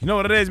You know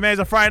what it is, man?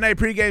 It's a Friday night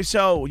pregame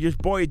show. Your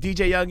boy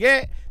DJ Young,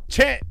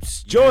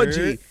 Champs,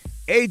 Georgie,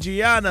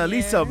 Adriana,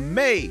 Lisa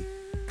May.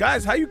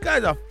 Guys, how you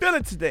guys are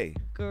feeling today?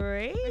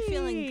 Great. We're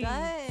feeling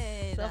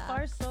good. So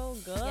far, so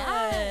good.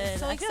 Yeah,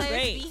 so I excited feel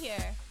great. to be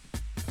here.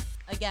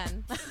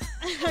 Again.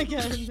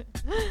 Again.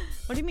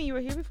 What do you mean? You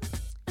were here before?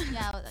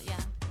 Yeah.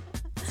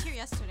 I was here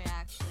yesterday,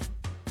 actually.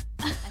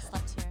 I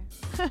slept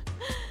here.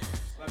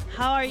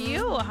 How are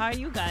you? How are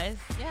you guys?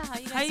 Yeah, how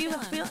you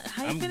guys feeling?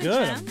 How you I'm feeling,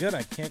 good. Champ? I'm good.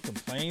 I can't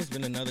complain. It's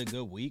been another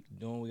good week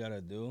doing what we gotta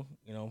do.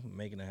 You know,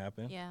 making it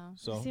happen. Yeah.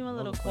 So You seem a no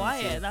little complaints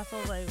quiet. here. That's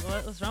what I was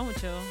like, what's wrong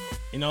with you?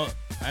 You know,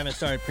 I haven't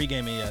started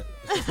pre-gaming yet.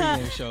 It's a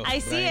pre-game show. I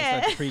but see I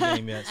ain't started it.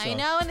 pre-game yet. So I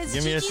know, and it's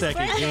give me a Gigi's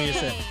second. Give me a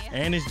birthday. second.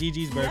 And it's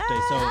Gigi's birthday.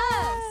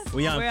 Yes. So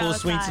we on We're full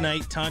swing outside.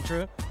 tonight,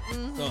 Tantra.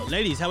 Mm-hmm. So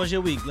ladies, how was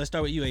your week? Let's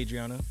start with you,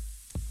 Adriana.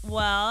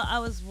 Well, I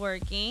was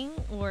working,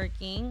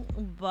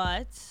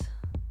 but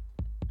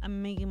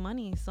I'm making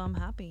money, so I'm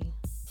happy.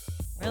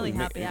 Really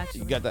happy,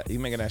 actually. You got that? You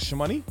making that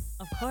money?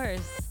 Of course.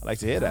 I like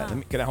to hear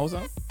that. Can I hold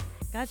some?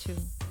 Got you.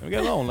 Let me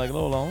get a loan, like a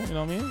little loan. You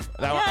know what I mean?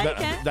 Yeah, you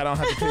can. That I don't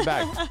have to pay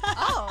back.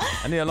 Oh.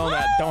 I need a loan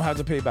that I don't have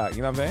to pay back.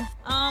 You know what I'm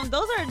saying?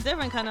 Those are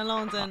different kind of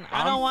loans, and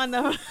I don't want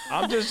them.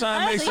 I'm just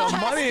trying to make some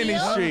money in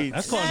these streets.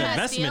 That's called an Yeah,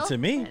 investment steal. to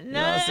me. You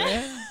know what I'm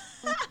saying?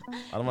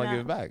 I don't want to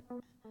give it back.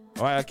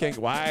 Why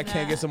I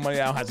can't get some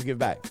money I don't have to give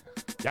back?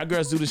 Y'all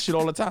girls do this shit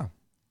all the time.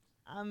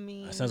 I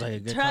mean, That sounds like a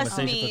good trust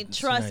conversation for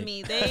trust tonight.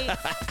 me. They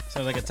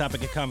Sounds like a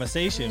topic of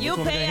conversation. you Which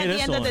one we pay gonna at hit the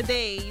us end of the on?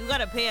 day. You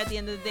gotta pay at the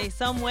end of the day,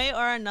 some way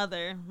or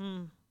another.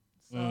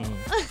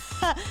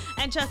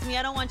 And trust me,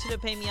 I don't want you to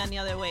pay me any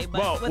other way, but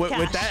Well, with cash.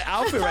 with that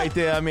outfit right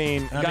there, I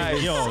mean,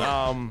 guys,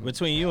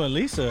 between you and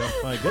Lisa,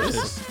 my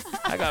goodness,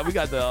 we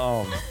got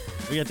the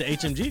we got the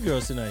HMG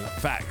girls tonight.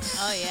 facts.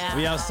 Oh yeah.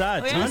 We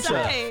outside. We're Tantra.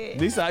 outside.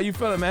 Lisa, how you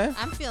feeling, man?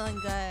 I'm feeling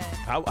good.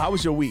 How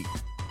was your week?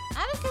 I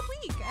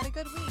had a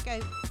good week.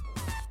 I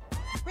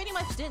pretty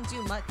much didn't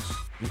do much.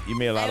 You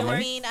made a lot of I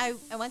money. mean, I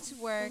went to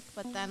work,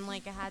 but then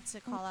like I had to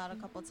call out a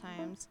couple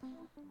times.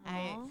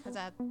 Because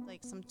I had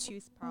like some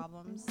tooth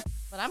problems.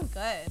 But I'm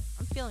good.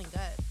 I'm feeling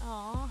good.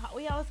 Oh, I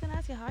was gonna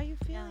ask you, how are you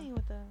feeling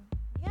with the?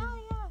 Yeah.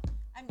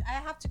 I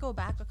have to go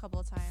back a couple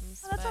of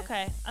times. Oh, that's but,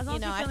 okay. As long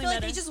as you're I feeling feel like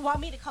better. they just want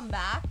me to come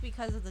back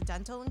because of the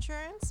dental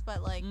insurance.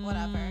 But like,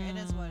 whatever. It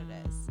is what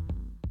it is.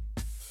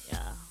 Yeah.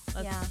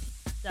 That's Yeah.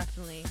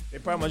 Definitely. They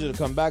probably want you to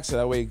come back so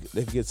that way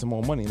they can get some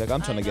more money. Like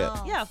I'm trying to get.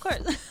 Yeah, of course.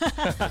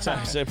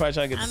 They probably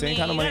trying to get the same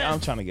kind of money I'm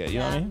trying to get. You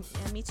know what I mean?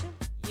 Yeah, me too.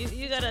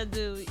 You gotta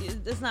do.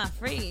 It's not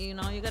free, you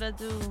know. You gotta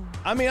do.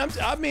 I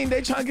mean,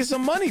 they trying to get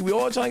some money. We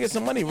all trying to get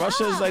some money.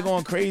 Russia's like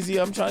going crazy.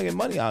 I'm trying to get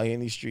money out here in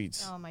these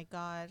streets. Oh my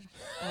God.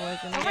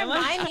 Don't Don't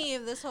remind me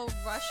of this whole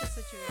Russia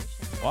situation.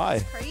 Why?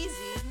 It's crazy.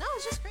 No,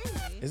 it's just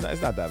crazy. It's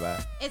not that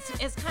bad.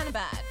 It's kind of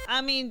bad.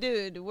 I mean,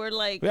 dude, we're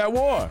like. We at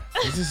war.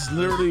 This is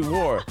literally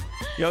war.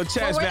 Yo,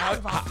 Chance, we're man, not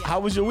involved yet. how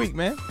was your week,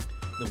 man?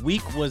 The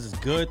week was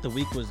good.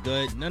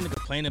 Nothing to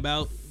complain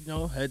about. You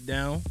know, head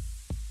down,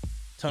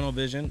 tunnel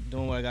vision,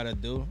 doing what I gotta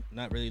do.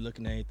 Not really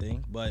looking at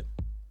anything, but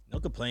no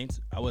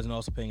complaints. I wasn't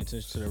also paying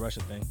attention to the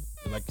Russia thing.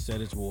 Like you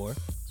said, it's war.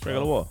 It's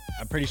regular war.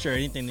 I'm pretty sure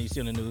anything that you see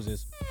on the news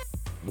is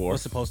War.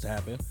 what's supposed to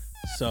happen.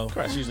 So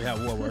that's usually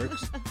how war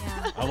works.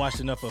 Yeah. I watched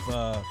enough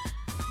of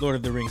Lord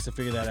of the Rings to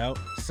figure that out.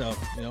 So,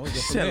 we go from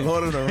Shit, there.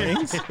 Lord of the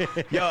Rings.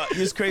 Yo,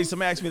 it's crazy.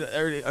 Somebody asked me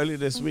earlier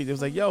this week. It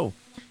was like, yo,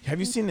 have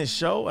you seen this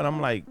show? And I'm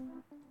like,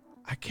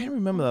 I can't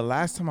remember the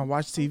last time I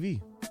watched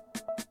TV.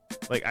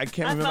 Like, I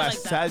can't remember. I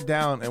like that. sat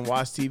down and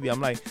watched TV.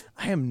 I'm like,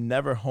 I am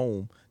never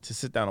home to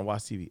sit down and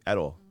watch TV at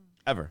all.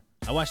 Ever.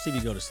 I watch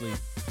TV go to sleep.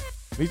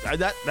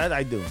 That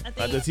I do.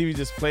 Like, the TV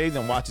just plays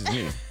and watches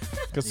me.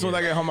 Because as soon as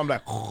I get home, I'm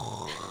like,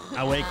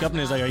 I wake up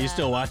and it's like, are you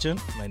still watching?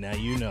 I'm like, now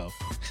you know.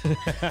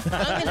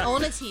 I don't even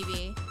own a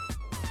TV.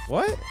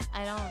 what?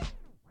 I don't.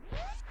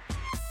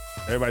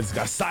 Everybody just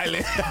got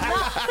silent.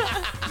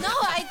 No,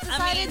 I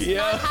decided to Yeah.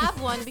 not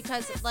have one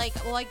because like,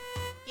 well, I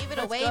gave it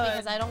That's away good.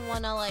 because I don't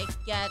want to like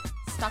get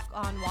stuck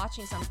on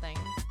watching something.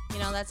 You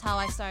know, that's how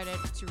I started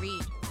to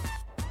read.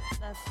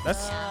 That's good.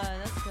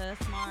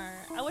 That's smart.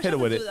 I wish Hit I it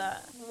could with do it.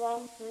 that.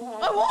 Oh,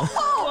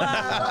 whoa!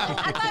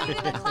 I thought you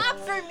were gonna clap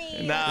for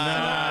me. Nah,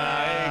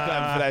 I ain't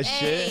clapping for that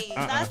Hey, shit.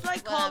 That's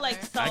like called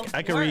like Whatever. self.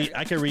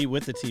 I can read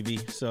with the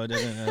TV, so it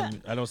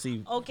doesn't. I don't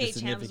see. Okay, the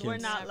champs, we're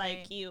significance. not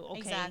like you. Okay.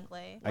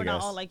 Exactly. We're I not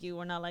guess. all like you.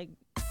 We're not like.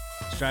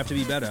 Strive to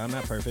be better. I'm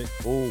not perfect.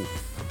 Ooh,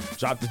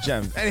 drop the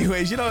gems.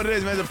 Anyways, you know what it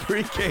is, man. It's a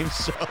pregame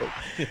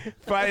show.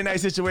 Friday night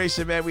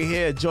situation, man. We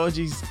here.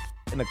 Georgie's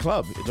in the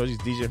club. Georgie's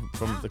DJ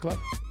from the club.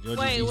 Georgie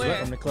Wait, G's where?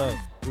 from the club.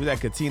 He was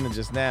at Katina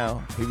just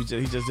now. He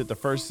just did the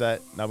first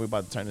set. Now we're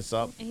about to turn this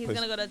up. And he's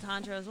gonna go to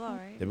Tantra as well,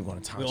 right? Then we're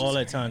going to We're Tantra. all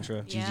at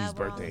Tantra. Gigi's Yeah,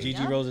 we're all- birthday.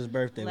 Gigi Yeah. Rose's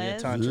birthday. We at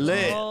Let's Tantra.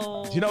 Lit.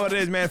 Oh. You know what it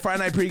is, man.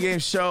 Friday night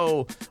pregame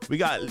show. We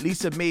got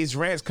Lisa May's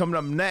rants coming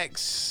up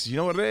next. You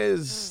know what it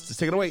is. Just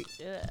take it away.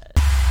 Yeah.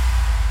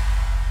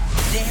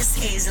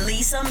 This is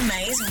Lisa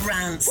May's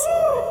Rants.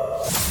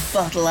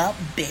 Bottle up,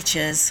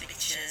 bitches.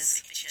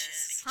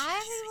 Hi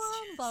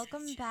everyone,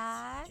 welcome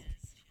back.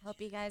 Hope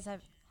you guys are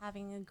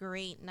having a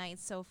great night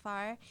so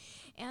far.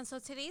 And so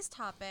today's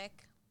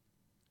topic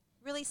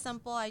really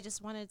simple. I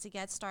just wanted to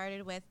get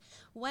started with,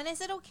 when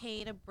is it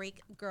okay to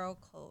break girl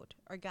code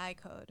or guy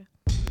code?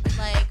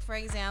 Like, for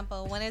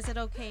example, when is it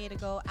okay to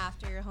go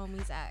after your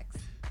homie's ex?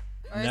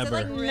 Or is it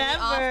like really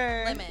off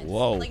limits?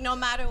 Whoa. Like no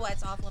matter what,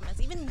 it's off limits.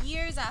 Even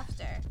years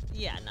after.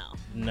 Yeah, no.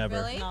 Never.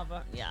 Really?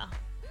 Never. Yeah.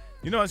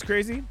 You know what's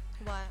crazy?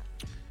 What?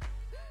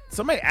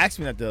 Somebody asked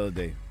me that the other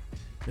day.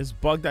 It's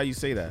bugged out you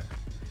say that.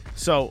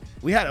 So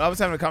I was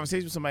having a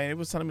conversation with somebody and it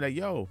was telling me like,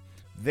 yo,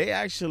 they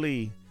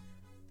actually,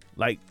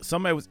 like,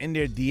 somebody was in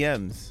their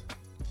DMs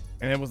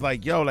and it was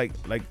like, yo, like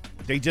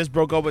they just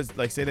broke up with,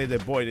 like, say they're their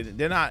boy.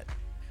 They're not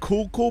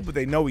cool, but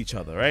they know each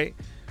other, right?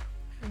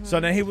 Mm-hmm. So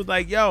then he was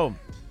like, yo,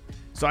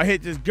 so I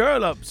hit this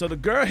girl up. So the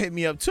girl hit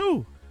me up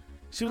too.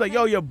 She was like,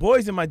 yo, your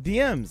boy's in my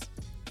DMs.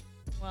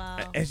 Wow.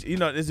 And she,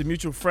 there's a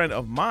mutual friend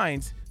of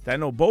mine that I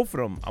know both of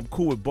them. I'm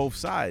cool with both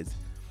sides.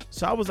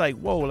 So I was like,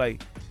 whoa,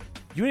 like,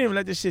 you didn't even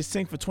let this shit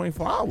sink for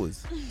 24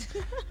 hours.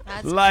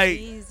 That's like,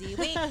 crazy.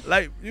 Wait.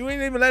 Like, you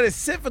didn't even let it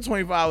sit for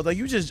 24 hours. Like,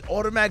 you just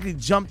automatically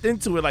jumped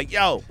into it like,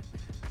 yo,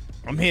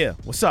 I'm here.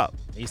 What's up?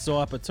 He saw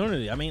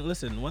opportunity. I mean,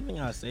 listen, one thing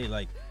I say,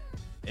 like,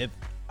 if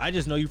I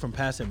just know you from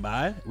passing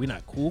by, we're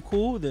not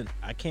cool, then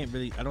I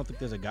don't think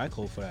there's a guy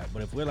code for that.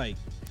 But if we're like,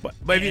 but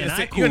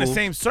if you're in the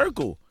same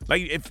circle,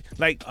 like, if,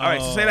 like, all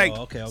right, so say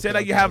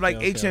like, you have like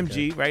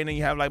HMG, right? And then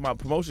you have like my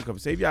promotion company.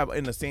 Say if you have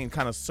in the same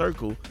kind of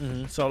circle,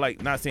 so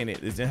like, not saying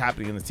it isn't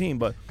happening in the team,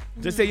 but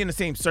just say you're in the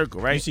same circle,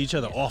 right? you see each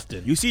other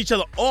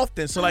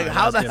often. So like,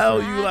 how the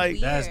hell you like?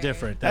 That's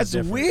different. That's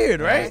different.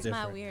 weird, right? That's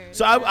not weird.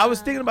 So I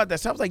was thinking about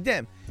that. So I was like,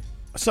 damn.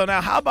 So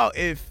now, how about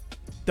if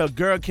the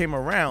girl came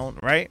around,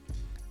 right?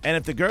 And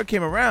if the girl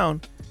came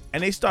around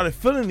and they started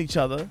feeling each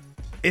other,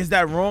 is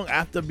that wrong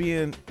after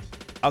being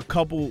a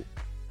couple,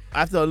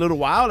 after a little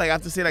while? Like,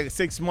 after, say, like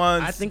 6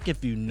 months? I think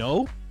if you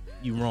know,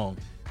 you're wrong.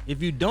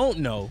 If you don't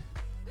know.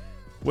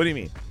 What do you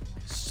mean?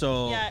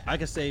 So Yeah. I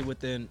could say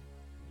within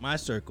my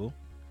circle,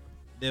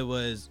 there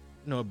was,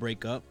 a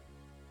breakup.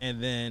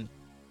 And then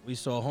we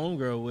saw a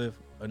homegirl with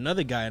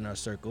another guy in our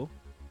circle.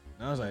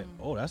 And I was like,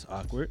 oh, that's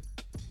awkward.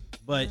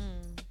 But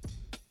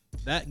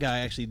that guy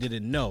actually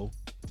didn't know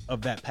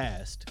of that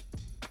past.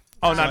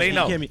 Oh, no, they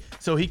know.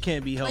 He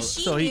can't be held. But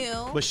she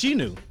knew. But she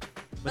knew.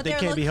 But they they're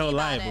can't be held looking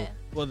at liable. it.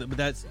 Well, but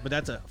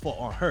that's a fault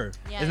on her.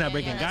 Yeah, it's not yeah,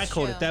 breaking yeah, guy that's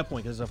code true. at that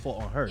point because it's a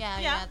fault on her.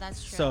 Yeah,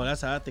 that's true. So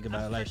that's how I think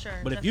about it. For Like, sure,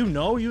 but if you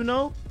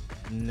know,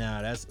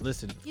 nah, that's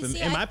listen. You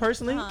see, I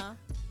personally, uh-huh.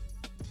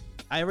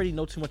 I already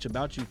know too much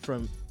about you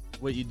from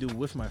what you do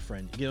with my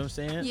friend. You get what I'm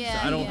saying?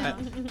 Yeah, So I don't yeah.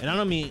 and I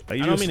don't mean Are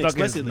you I don't mean stuck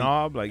in his explicitly.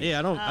 knob? Like, Yeah,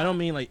 I don't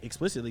mean like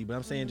explicitly, but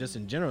I'm saying just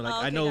in general. Like Oh,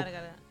 I okay, know got it.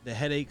 the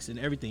headaches and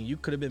everything. You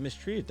could have been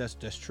mistreated.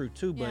 That's true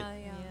too. But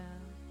yeah.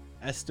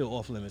 that's still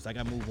off limits. Like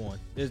I move on.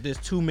 There's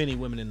too many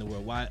women in the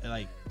world. Why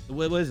like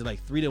what is it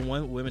like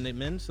 3-1 women and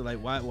men? So like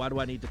why do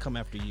I need to come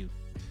after you?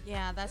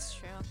 Yeah, that's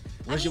true.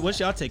 What's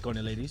y'all take on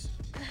it, ladies?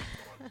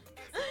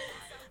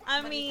 I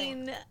What do you think?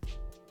 mean,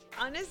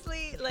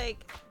 honestly,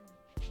 like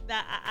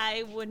that.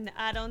 I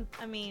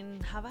mean,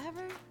 have I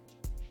ever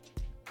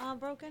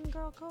broken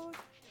girl code?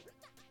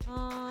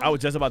 I was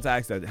just about to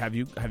ask that. Have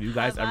you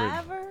guys Have I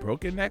ever ever?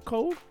 broken that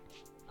code?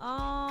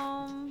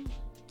 I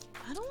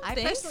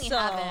think personally so.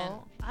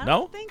 haven't. I No?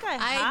 don't think I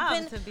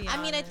have. To be I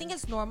mean, I honest. think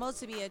it's normal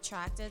to be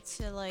attracted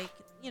to, like,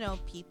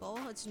 people.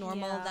 It's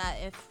normal Yeah. that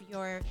if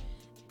your,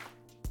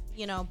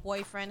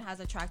 boyfriend has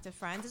attractive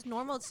friends, it's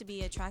normal to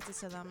be attracted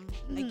to them.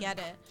 I get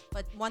it.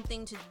 But one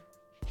thing to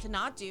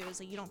not do is,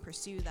 like, you don't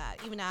pursue that.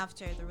 Even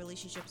after the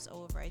relationship's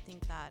over, I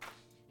think that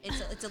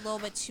it's a little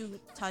bit too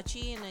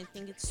touchy, and I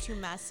think it's too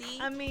messy.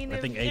 I mean, I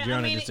if- think yeah,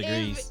 Adriana I mean,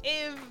 disagrees.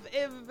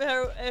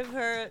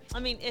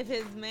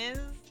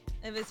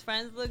 If his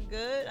friends look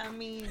good, I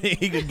mean,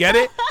 He could get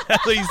it?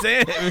 That's what you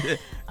saying?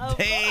 Of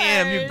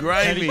Damn, you course.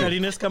 grimy.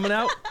 Pettiness coming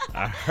out?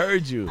 I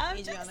heard you. I'm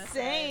Adriana just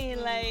said,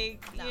 saying,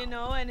 like,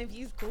 no. and if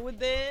he's cool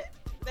with it,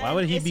 Why then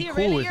would he is be cool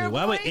really with your it?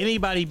 Why would boy?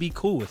 anybody be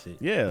cool with it?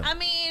 Yeah.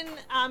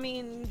 I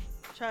mean,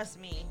 trust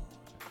me.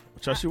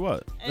 Trust you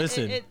what?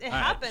 Listen, it all right,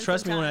 happens.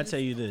 trust me when I sometimes. tell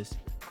you this.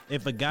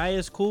 If a guy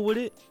is cool with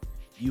it,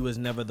 you was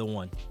never the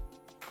one.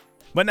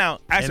 But now,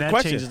 ask And a that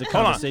question. changes the Hold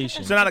on.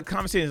 conversation. So now the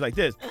conversation is like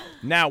this.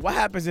 Now, what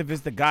happens if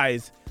it's the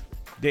guys?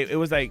 It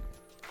was like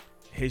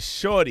his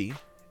shorty,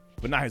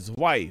 but not his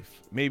wife.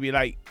 Maybe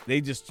like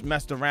they just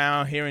messed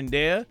around here and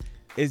there.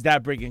 Is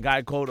that breaking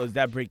guy code or is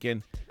that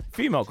breaking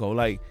female code?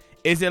 Like,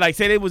 is it like,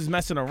 say they was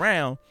messing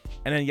around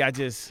and then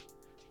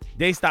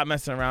they stop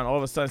messing around. All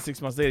of a sudden,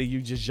 6 months later,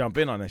 you just jump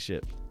in on that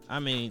shit. I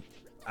mean,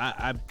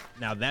 I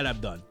now that I've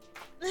done.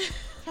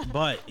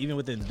 But even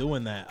within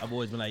doing that, I've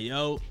always been like,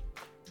 yo,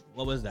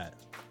 what was that?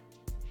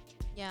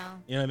 Yeah.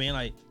 You know what I mean?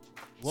 Like,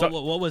 So-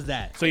 what was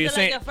that? So you're Is it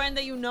saying like a friend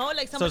that you know,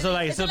 like So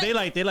somebody.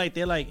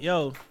 they're like,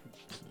 yo,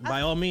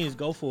 by all means,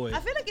 go for it. I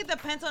feel like it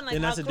depends on like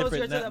Then how that's a close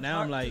you're different- to the,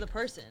 now I'm like- to the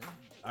person.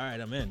 All right,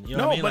 I'm in. You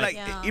know no, what I mean? but like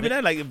Yeah. even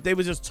then, like if they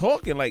was just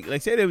talking, like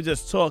say they were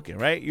just talking,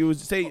 right? You would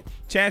say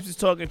Champs is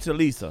talking to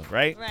Lisa,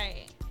 right?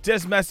 Right.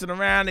 Just messing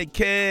around, they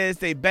kissed,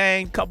 they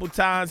banged a couple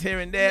times here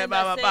and there, And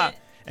blah blah that's blah, it.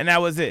 and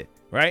that was it,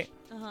 right?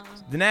 Uh-huh.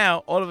 Now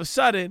all of a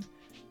sudden,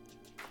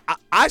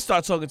 I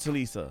start talking to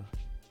Lisa,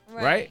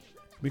 right?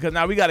 Because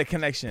now we got a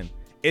connection.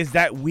 Is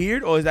that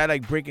weird or is that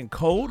like breaking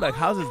code? Like,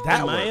 how does that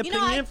In my work?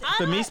 opinion,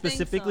 for me think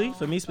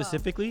so.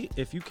 specifically,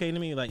 if you came to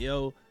me like,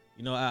 yo,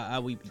 we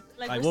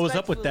Like, like what was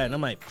up with that? And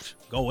I'm respectfully.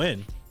 like, go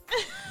in.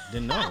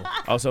 Didn't know.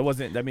 Oh, so it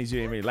wasn't. That means you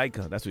didn't really like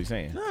her. That's what you're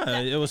saying. Nah,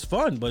 it was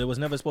fun, but it was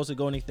never supposed to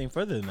go anything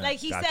further than that. Like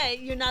he Gotcha.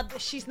 said,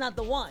 she's not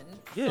the one.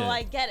 Yeah. So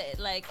I get it.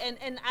 Like, and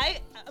I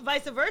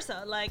vice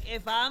versa. Like,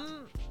 if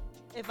I'm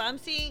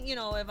seeing,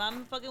 if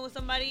I'm fucking with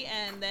somebody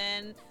and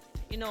then,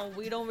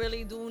 we don't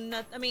really do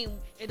nothing. I mean,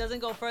 it doesn't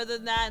go further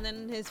than that. And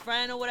then his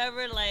friend or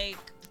whatever, like.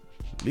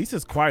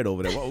 Lisa's quiet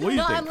over there. What do you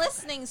No, think? I'm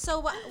listening.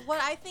 So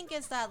what I think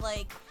is that,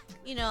 like,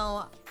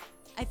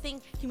 I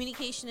think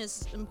communication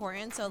is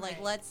important. So,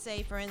 like, let's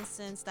say, for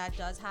instance, that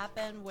does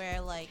happen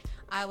where, like,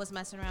 I was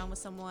messing around with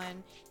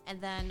someone and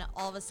then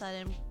all of a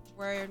sudden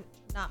we're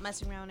not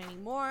messing around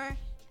anymore.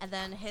 And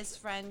then his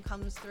friend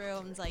comes through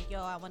and is like,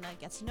 yo, I want to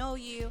get to know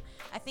you.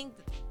 I think,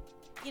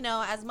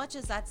 as much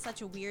as that's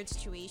such a weird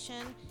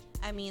situation,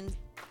 I mean,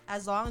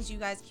 as long as you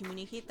guys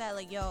communicate that,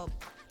 like, yo,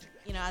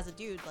 as a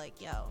dude, like,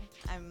 yo,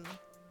 I'm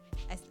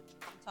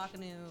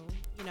talking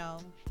to,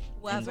 X,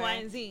 whoever, Y,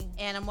 and Z.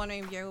 and I'm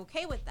wondering if you're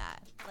okay with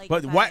that. Like,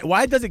 But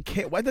why does it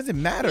care? Why does it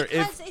matter?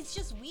 Because If it's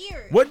just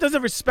weird. what does the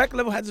respect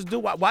level have to do?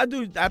 Why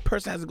do that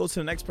person has to go to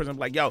the next person and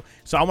be like, yo,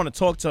 so I want to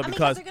talk to her I mean,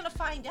 because they're gonna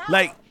find out.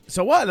 like,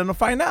 so what? Let them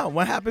find out.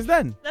 What happens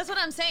then? That's what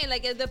I'm saying.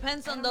 Like, it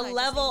depends on don't the know,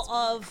 I just level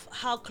think it's of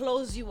how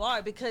close you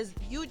are, because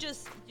you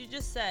just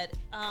said,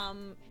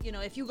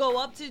 if you go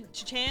up to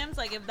Champs,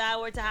 like if that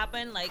were to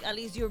happen, like at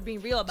least you're being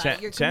real about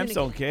it. You're Champs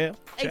don't care.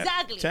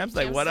 Exactly. Champs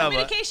like whatever.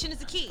 Communication is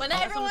the key. but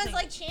That's not what I'm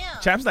everyone's saying. like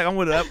Champ. Champs like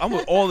I'm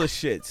with all the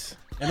shits.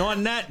 And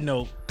on that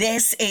note,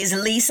 This is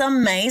Lisa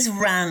May's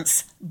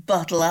Rants.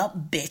 Bottle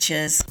up,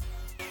 bitches.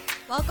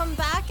 Welcome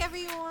back,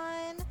 everyone.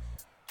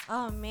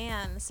 Oh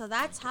man, so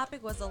that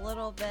topic was a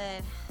little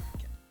bit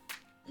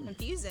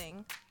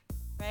confusing,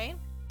 right?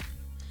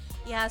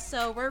 Yeah,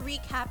 so we're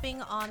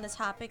recapping on the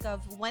topic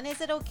of when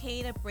is it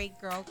okay to break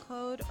girl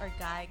code or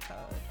guy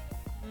code,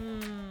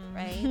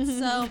 right?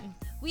 So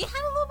we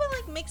had a little bit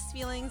like mixed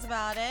feelings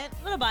about it,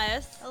 A little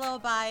biased. a little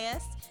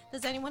biased.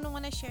 Does anyone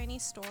want to share any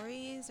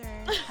stories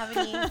or have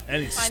any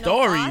Any final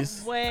stories?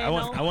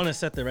 thoughts? I want to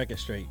set the record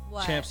straight.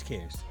 What? Champs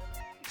cares.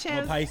 I'm a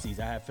Champs. Pisces.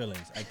 I have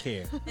feelings. I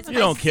care. It's You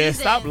don't my care.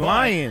 season. Stop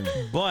lying.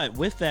 But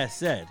with that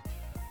said,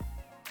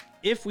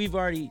 if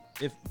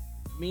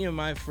me and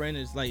my friend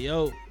is like,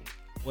 yo,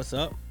 what's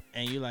up?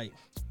 And you like,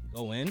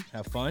 go in,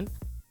 have fun.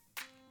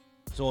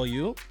 It's all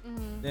you.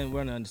 Then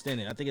we're gonna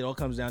understand it. I think it all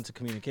comes down to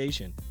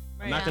communication.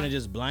 I'm not Yeah. gonna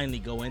just blindly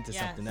go into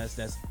Yes. something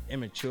that's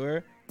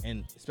immature,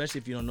 and especially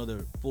if you don't know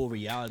the full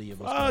reality of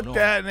what's Fuck going on.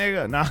 that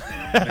nigga. Nah.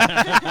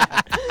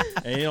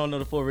 And you don't know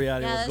the full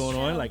reality Yeah, of what's that's going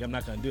on. true. Like, I'm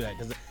not gonna do that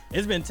because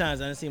it's been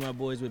times I done seen my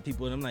boys with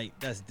people, and I'm like,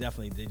 that's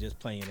definitely they just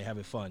playing, they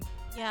having fun.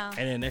 Yeah. And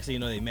then next thing you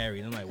know, they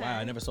married. I'm like, wow,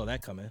 I never saw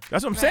that coming.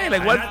 That's what I'm saying.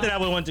 Like Right. what? Not that I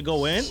would want to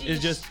go in.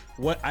 It's just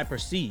what I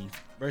perceive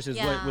versus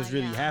what Yeah, was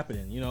really yeah.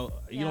 happening. You don't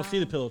Yeah. see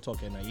the pillow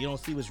talk at night. You don't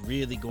see what's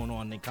really going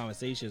on in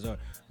conversations or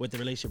what the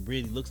relationship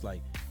really looks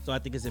like. So I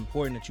think it's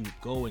important that you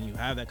go and you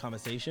have that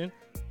conversation,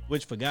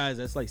 which for guys,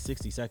 that's like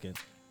 60 seconds.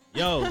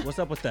 Yo, what's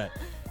up with that?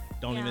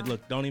 Don't Yeah. even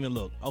look. Don't even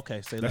look.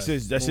 Okay, say That's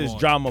less. his Move on.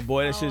 drama,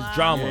 boy. That's Oh, his wow.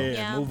 drama.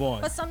 Yeah. move on.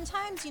 But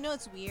sometimes,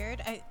 it's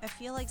weird. I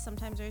feel like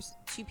sometimes there's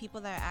two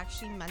people that are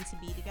actually meant to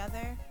be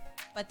together,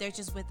 but they're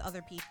just with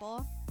other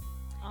people.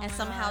 Oh And my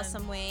somehow, God.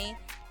 some way,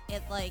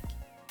 it like,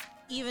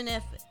 even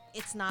if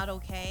it's not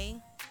okay,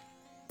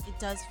 it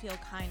does feel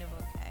kind of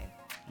okay.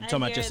 You talking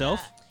about hear yourself?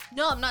 that.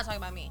 No, I'm not talking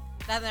about me.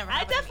 That never I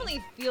happened to me.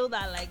 definitely feel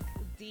that like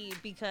deep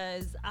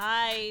because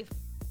I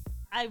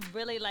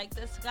really like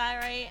this guy,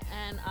 right?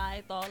 And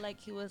I thought like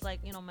he was like,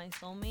 my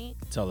soulmate.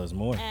 Tell us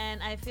more.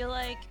 And I feel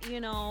like,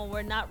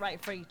 we're not right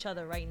for each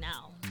other right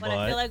now. But I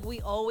But- feel like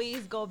we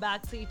always go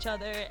back to each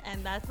other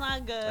and that's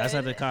not good. That's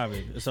not the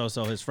comment. So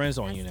his friend's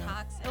on you That's now.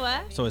 toxic.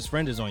 What? So his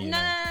friend is on you No,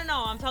 now.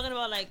 no. I'm talking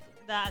about like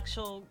the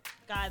actual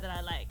guy that I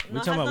like. We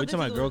No, it talking has about nothing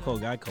to do girl with him.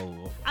 code, guy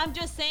code. I'm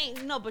just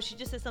saying, no, but she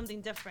just said something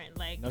different.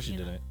 Like, No, she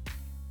didn't.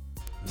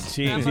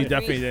 She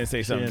definitely didn't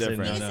say something didn't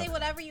say different. You no. can say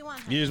whatever you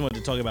want. You just wanted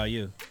to talk about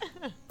you.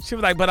 She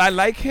was like, but I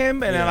like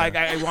him, and then Yeah. like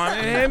I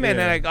wanted him, and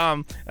then like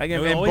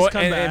And we in always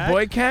come in back.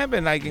 boy camp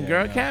and like in Yeah,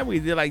 girl no. camp, we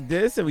did like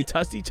this, and we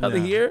touched each other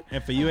Yeah. here.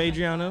 And for you,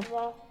 Adriana,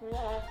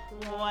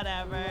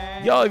 whatever.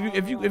 Yo,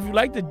 if you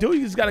like to do, it,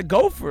 you just gotta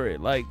go for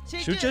it. Like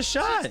Shoot your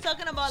shot. She's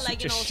talking about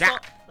like, Shoot your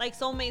shot. like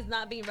soulmates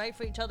not being right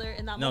for each other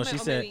in that no, moment. she or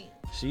said,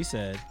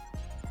 maybe-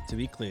 to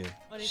be clear,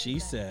 What did she she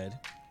say? said,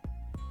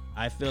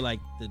 I feel like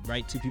the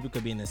right two people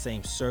could be in the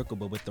same circle,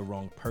 but with the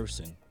wrong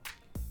person.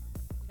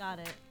 Got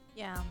it.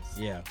 Yeah.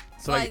 Yeah.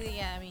 so Well, like,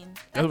 yeah, I mean.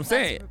 that's what I'm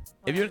saying.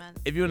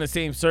 If you're in the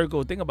same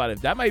circle, think about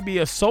it. That might be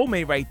a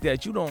soulmate right there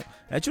that you don't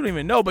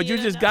even know, but you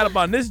You just don't got know. up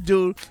on this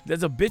dude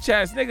that's a bitch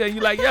ass nigga, and you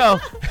like, yo,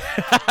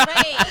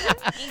 Right.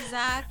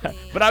 Exactly.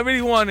 but I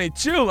really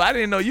wanted you. I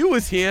didn't know you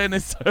was here in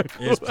this circle.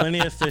 There's plenty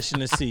of fish in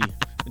the sea.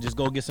 just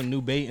go get some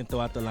new bait and throw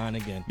out the line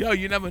again. Yo,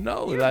 you never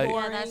know. You're like,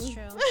 boring. Yeah, that's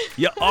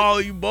true.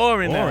 you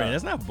boring now. Boring.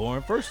 That's not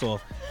boring. First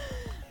off,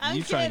 I'm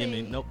you trying to get me?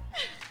 kidding. Nope.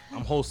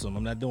 I'm wholesome.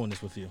 I'm not doing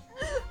this with you.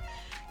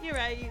 You're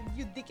right.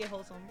 You dick it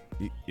wholesome.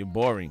 You're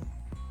boring.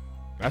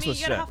 That's I mean,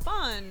 what's you gotta shit. have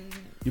fun.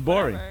 You're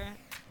boring. Whatever.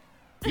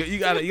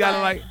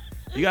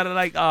 You gotta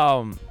like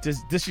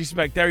just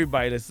disrespect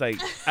everybody. That's like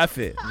F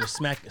it. You're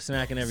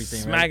smacking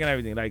everything. Smacking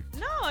everything. Like,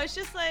 No, it's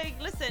just like,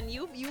 listen,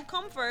 you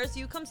come first,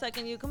 you come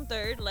second, you come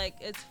third. Like,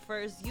 it's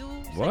first you,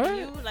 What? second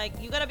you. Like,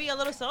 you gotta be a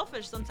little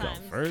selfish sometimes.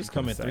 first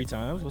Coming second. 3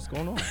 times. What's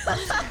going on?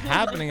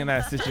 happening in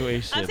that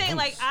situation. I'm saying,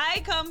 like,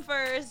 I come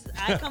first,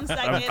 I come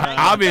second. I come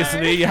Obviously,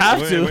 third. you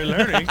have to. We're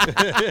learning.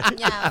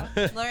 Yeah,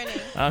 learning.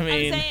 I I'm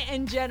mean, saying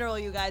in general,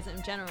 you guys,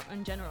 in general,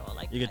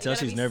 like You can you tell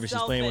gotta she's be nervous. She's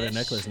playing with a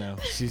selfish. necklace now.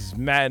 she's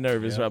mad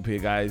nervous Yeah. up here,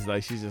 guys.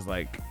 Like, she's just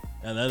like,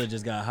 That other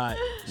just got hot.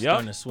 She's Yup.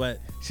 starting to sweat.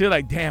 she's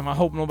like, damn. I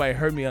hope nobody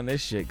heard me on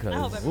this shit. I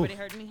hope Cause, everybody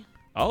heard me.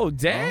 oh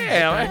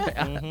damn.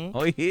 Mhm.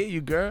 Oh, hear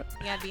you, girl.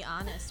 You gotta be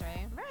honest,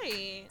 right?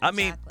 Right. I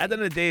mean, Exactly. at the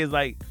end of the day, it's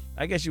like,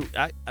 I guess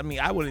I mean,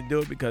 I wouldn't do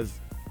it because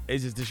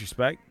it's just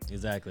disrespect.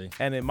 Exactly.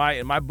 And in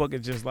my book,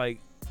 it's just like,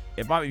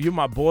 if you're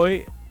my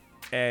boy,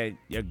 and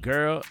your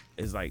girl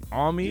is like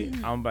on me,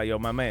 I'm like, yo,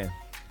 my man.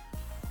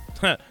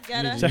 Get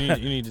You her.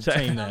 need to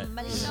change that.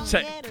 Somebody don't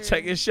get her.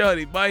 check your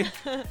shorty, boy.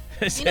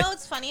 You know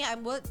what's funny? I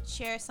would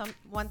share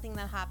one thing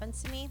that happened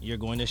to me. You're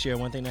going to share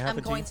one thing that I'm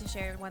happened going to to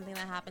share one thing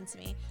that happened to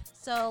me.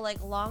 So,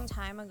 like, a long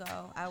time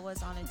ago, I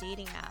was on a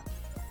dating app,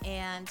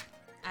 and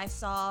I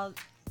saw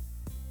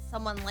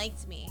someone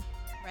liked me,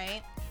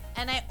 right?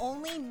 And I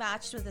only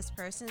matched with this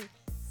person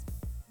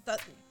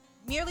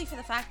merely for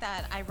the fact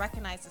that I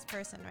recognized this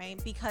person,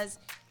 right? Because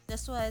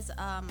this was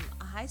a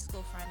high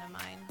school friend of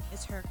mine.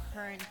 It's her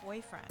current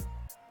boyfriend.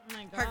 Oh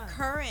my Her God.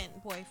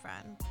 current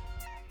boyfriend.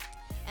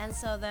 And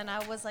so then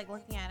I was like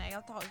looking at it. I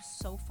thought it was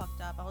so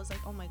fucked up. I was like,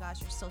 oh my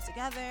gosh, you're still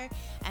together,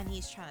 and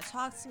he's trying to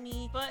talk to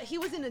me. But he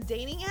was in a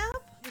dating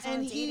app? He was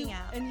on a dating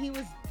app. And he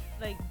was,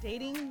 like,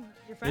 dating your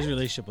you. friend? His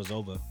relationship was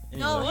over.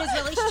 No, Anyway.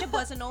 his relationship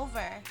wasn't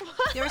over.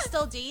 They were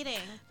still dating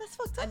That's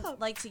fucked and up.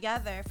 like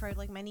together for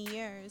like many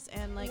years.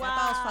 And like I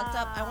thought it was fucked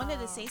up. I wanted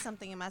to say Wow.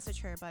 something and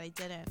message her, but I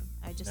didn't.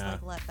 I just Nah.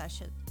 like let that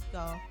shit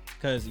go.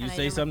 Because you And I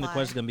say didn't something, the reply.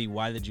 question's going to be,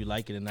 why did you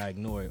like it and not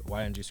ignore it?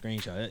 Why didn't you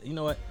screenshot it? You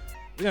know what?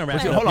 We're going to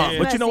wrap But it hold up on.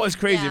 here. But you know what's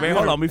crazy, Yeah. man?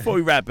 Hold on. Before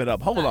we wrap it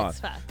up, hold on.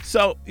 Facts.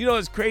 So, you know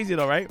what's crazy,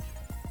 though, right?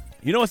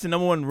 You know what's the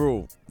number one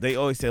rule? They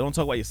always say, don't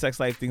talk about your sex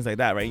life, things like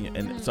that, right?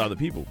 And to other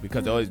people,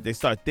 because they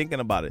start thinking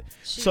about it.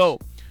 So,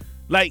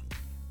 like,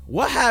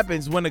 what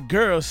happens when the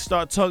girls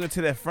start talking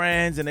to their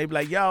friends and they be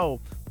like, yo,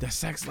 the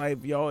sex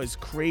life, yo, is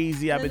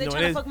crazy. I've Then been they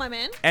doing tryna this. fuck my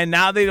man? And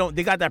now they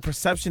got that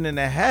perception in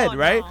their head, Oh,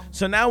 right? no.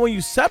 So now when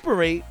you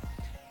separate,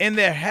 in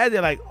their head,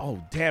 they're like,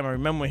 oh, damn, I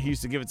remember when he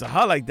used to give it to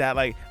her like that.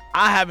 Like,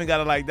 I haven't got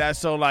it like that.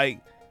 So, like,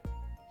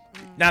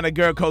 now the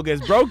girl code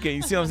gets broken.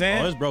 You see what I'm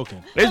saying? Oh, it's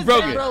broken. It's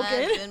broken. broken.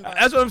 That's been broken.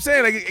 That's what I'm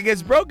saying. Like, it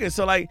gets broken.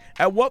 So, like,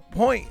 at what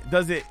point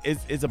does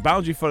it's a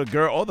boundary for the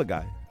girl or the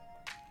guy?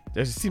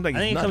 There just seems like I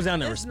think it it's comes none.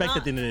 down to It's respect not-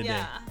 at the end of the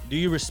yeah. day. Do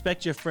you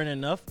respect your friend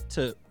enough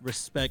to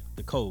respect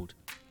the code?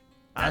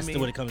 That's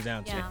mean- what it comes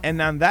down to. Yeah.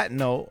 And on that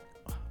note,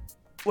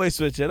 we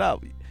switch it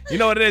up. You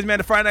know what it is, man?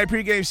 The Friday Night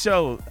Pregame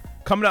Show.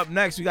 Coming up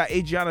next, we got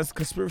Adriana's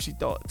conspiracy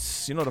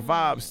thoughts. You know the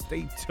vibes.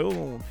 Stay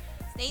tuned.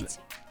 Stay tuned.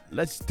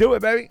 Let's do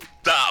it, baby.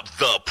 Stop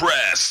the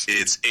press.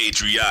 It's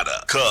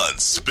Adriana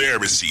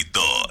Conspiracy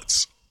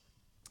Thoughts.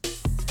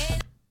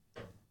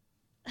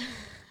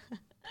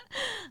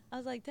 I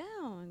was like,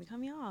 damn, cut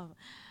me off.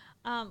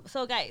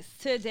 So guys,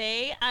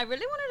 today I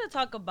really wanted to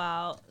talk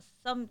about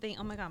something.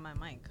 Oh my god, my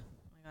mic.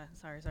 Oh my god,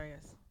 sorry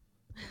guys.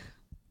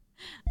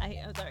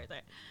 I'm sorry.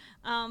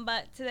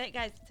 But today,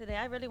 guys,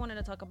 I really wanted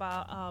to talk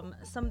about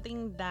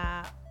something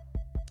that,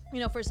 you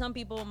know, for some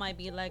people it might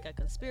be like a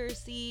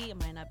conspiracy. It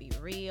might not be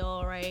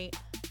real, right?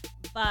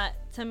 But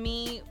to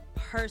me,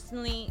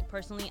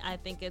 personally, I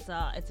think it's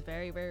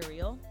very, very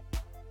real.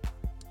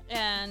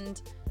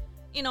 And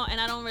you know,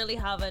 and I don't really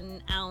have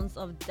an ounce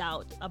of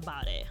doubt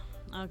about it.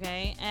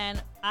 Okay,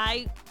 and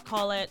I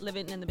call it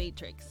living in the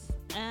Matrix.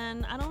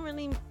 And I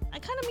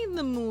kind of mean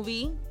the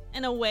movie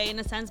in a way, in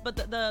a sense, but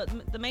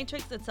the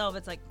Matrix itself,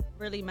 it's like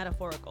really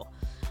metaphorical.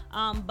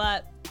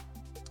 But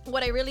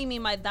what I really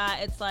mean by that,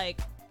 it's like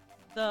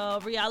the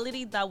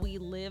reality that we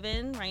live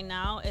in right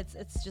now.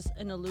 It's just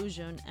an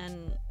illusion,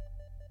 and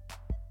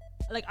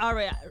like our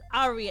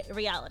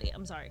reality.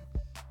 I'm sorry.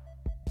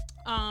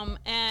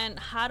 And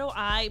how do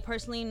I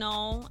personally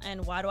know,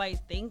 and why do I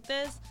think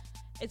this?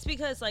 It's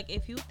because, like,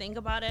 if you think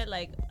about it,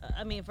 like,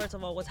 I mean, first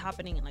of all, what's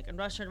happening in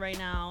Russia right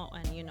now,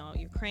 and, you know,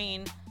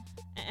 Ukraine,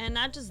 and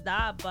not just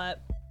that,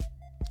 but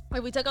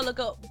if we take a look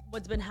at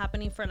what's been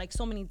happening for like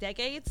so many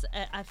decades,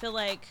 I feel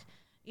like,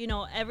 you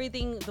know,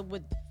 everything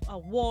with a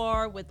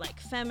war, with like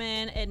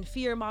famine and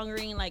fear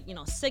mongering, like, you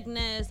know,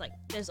 sickness, like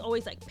there's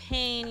always like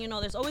pain, you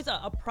know, there's always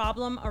a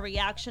problem, a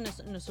reaction,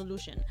 and a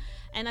solution.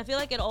 And I feel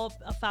like it all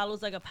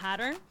follows like a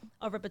pattern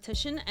of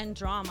repetition and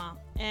drama.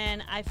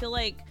 And I feel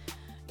like,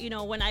 you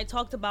know, when I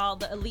talked about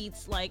the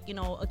elites, like, you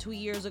know, 2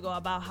 years ago,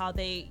 about how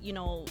they, you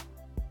know,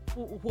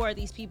 who are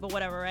these people,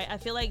 whatever, right? I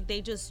feel like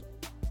they just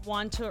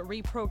want to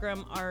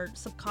reprogram our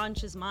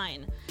subconscious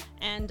mind,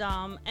 and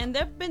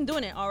they've been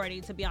doing it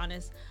already, to be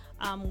honest.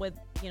 With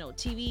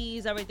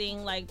TVs,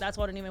 everything, like that's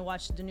why I don't even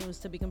watch the news,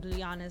 to be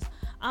completely honest.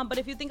 But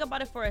if you think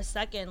about it for a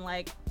second,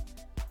 like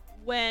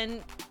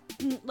when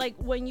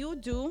you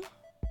do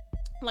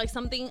like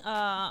something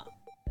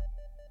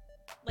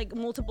like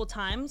multiple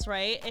times,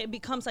 right, it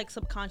becomes like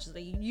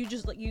subconsciously. You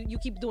just like you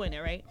keep doing it,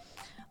 right?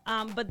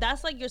 But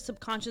that's like your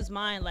subconscious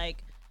mind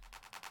like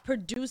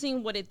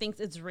producing what it thinks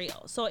is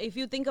real. So if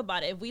you think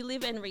about it, if we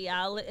live in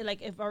reality,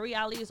 like if our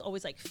reality is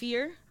always like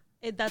fear,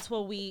 that's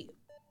what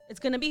it's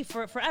gonna be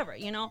for forever,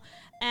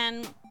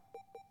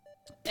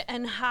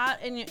 and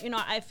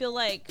I feel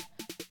like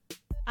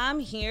I'm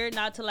here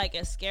not to like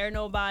scare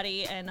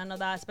nobody and none of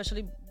that,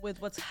 especially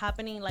with what's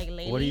happening like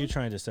lately. What are you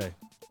trying to say?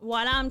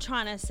 What I'm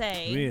trying to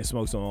say, We need to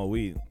smoke some more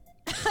weed.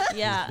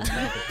 yeah,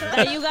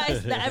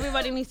 that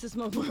everybody needs to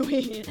smoke more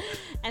weed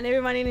and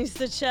everybody needs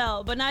to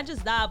chill. But not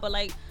just that, but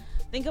like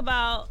think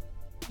about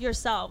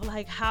yourself,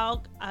 like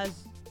how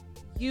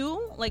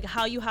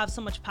you have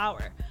so much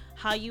power,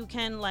 how you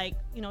can like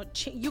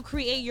you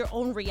create your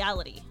own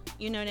reality,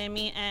 you know what I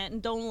mean?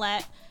 And don't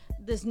let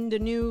the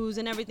news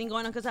and everything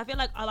going on, because I feel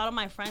like a lot of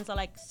my friends are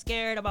like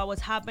scared about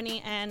what's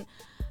happening, and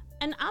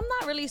I'm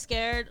not really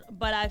scared,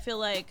 but I feel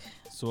like.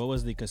 So what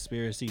was the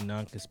conspiracy,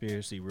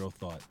 non-conspiracy, real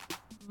thought?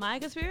 My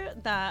conspiracy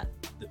that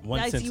One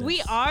sentence.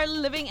 We are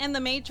living in the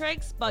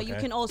Matrix, but you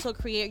Okay. can also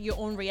create your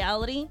own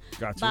reality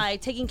by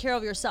taking care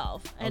of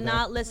yourself and Okay.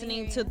 not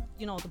listening to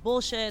the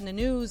bullshit and the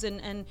news,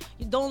 and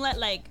you don't let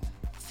like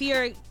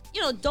fear.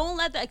 Don't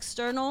let the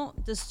external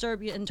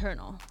disturb your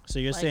internal. So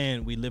you're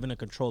saying we live in a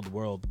controlled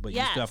world, but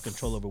you still have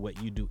control over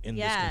what you do in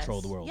this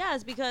controlled world.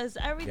 Yes, because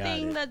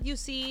everything that you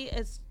see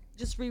is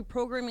just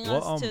reprogramming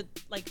us to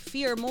like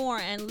fear more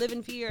and live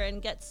in fear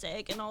and get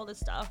sick and all this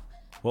stuff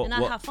and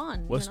not have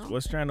fun.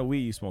 What strand of weed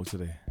you smoke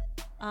today?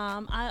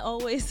 I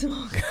always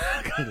smoke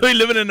We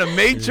living in the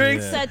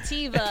Matrix.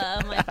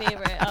 sativa, my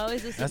favorite. I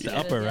always do That's the sativas,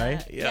 upper, yeah.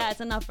 right? Yeah,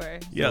 it's an upper.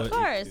 Yeah. Of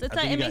course. It's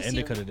I like think it you got makes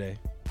indica today.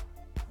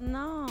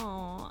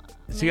 No.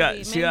 She got-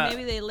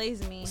 Maybe they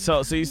lazy me.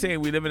 So you're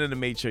saying we living in the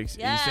Matrix?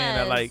 Yes. You're saying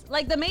that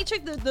like the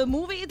Matrix, the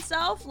movie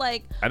itself,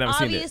 like I never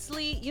seen it.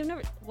 obviously you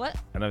never what?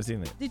 I never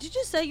seen it. Did you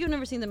just say you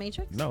never seen the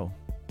Matrix? No,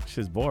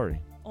 shit's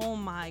boring. Oh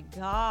my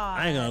god.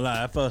 I ain't gonna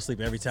lie, I fell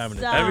asleep every time in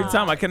the Stop. Every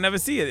time I can never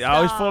see it. I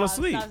always fall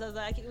asleep. Stop.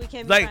 We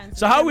can't be Like, friends.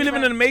 so We how can't we be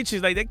living in the friends.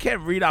 Matrix? Like they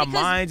can't read our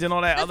Because minds and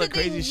all that that's other the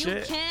thing, crazy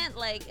shit. You can't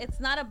it's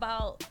not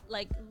about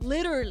like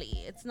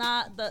literally. It's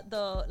not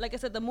the like I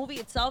said, the movie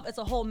itself. It's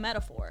a whole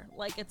metaphor.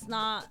 Like it's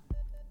not.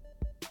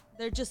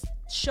 They're just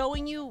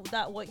showing you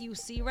that what you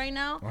see right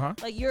now,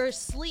 like you're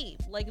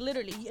asleep, like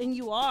literally, and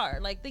you are.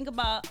 Like think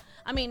about.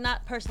 I mean,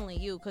 not personally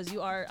you, because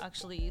you are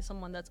actually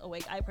someone that's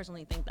awake. I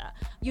personally think that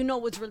you know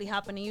what's really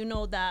happening. You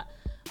know that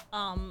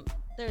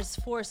there's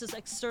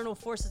external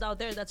forces out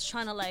there that's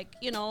trying to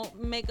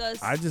make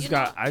us. I just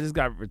got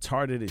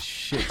retarded as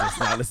shit just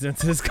not listening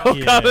to this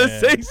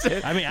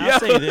conversation. I mean, I'll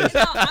say this.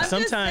 I'm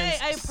Sometimes just saying,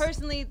 I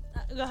personally.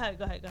 Go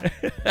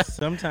ahead.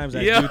 Sometimes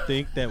I do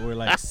think that we're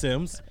like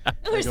Sims, like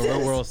a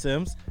real world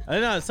Sims. I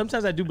don't know.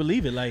 Sometimes I do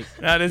believe it. Like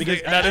Think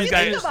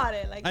about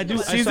it. Like, I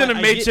do. She's in the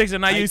Matrix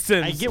and I use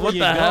Sims. I get what where the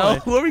you're hell?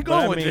 going, Where are we but I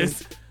going with mean,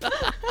 this?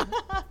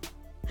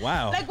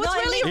 Wow. Like what's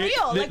really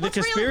real? Like The what's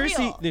conspiracy.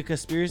 really real? The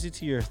conspiracy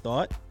to your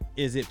thought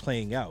is it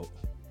playing out?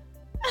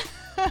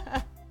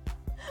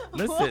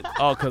 Listen.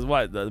 Oh, cause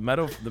what? The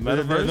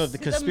metaverse? No, the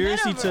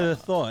conspiracy to the metaverse.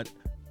 thought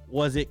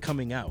was it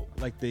coming out?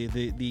 Like the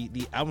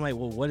I'm like,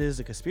 well, what is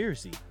a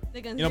conspiracy?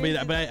 The You know,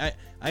 but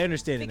I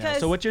understand it now. Because-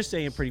 So what you're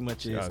saying pretty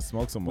much is Gotta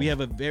smoke some more. we have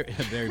a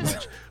very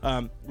much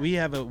we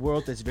have a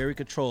world that's very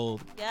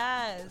controlled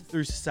Yes.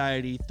 through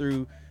society,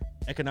 through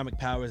economic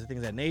powers and things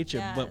of that nature.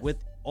 Yes. But with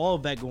all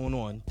of that going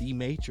on, the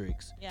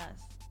Matrix, Yes.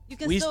 You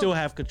can we still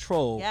have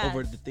control Yes.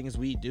 over the things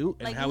we do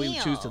and Like how we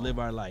choose to Neo. live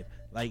our life.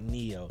 Like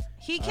Neo.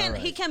 He can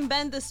Alright. he can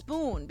bend the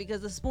spoon because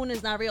the spoon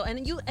is not real, and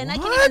I can't even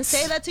What?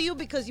 say that to you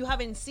because you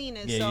haven't seen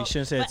it. Yeah, so, you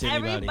shouldn't say it but to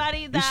anybody.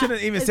 everybody that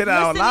shouldn't even is say that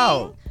out listening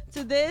loud.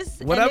 To this,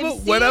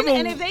 Whatever-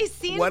 and if they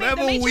seen whatever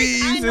the Matrix, we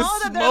I use know to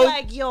that they're smoke,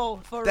 like, yo,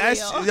 for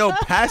That's real. yo,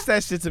 pass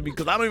that shit to me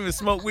because I don't even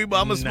smoke weed, but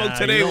I'm gonna Nah, smoke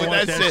today you don't with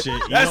want that that shit. shit.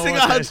 You That don't thing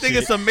want I that think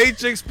shit. it's a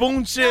Matrix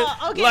spoon shit.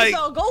 Okay, like,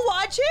 so go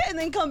watch it and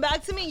then come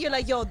back to me. You're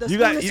like, yo, the you spoon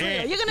got is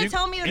real. You're gonna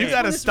tell me that you the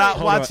gotta spoon is stop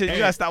real. Hold on. watching. You Hey.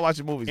 gotta stop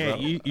watching movies, Hey,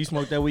 bro. you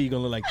smoke that weed, you're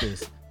gonna look like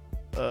this.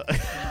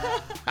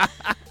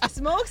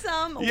 Smoke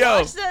some, Yo.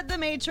 watch the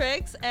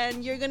Matrix,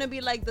 and you're gonna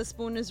be like, the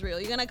spoon is real.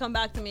 You're gonna come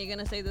back to me. You're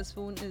gonna say the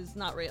spoon is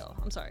not real.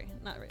 I'm sorry,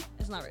 not real.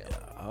 It's not real.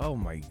 Oh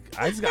my!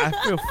 I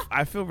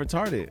feel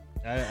retarded.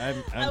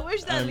 I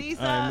wish that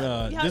Lisa.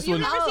 Have this you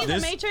one, never seen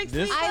this, the Matrix?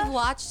 this- Lisa? I've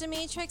watched The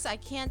Matrix. I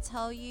can't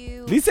tell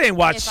you. Lisa ain't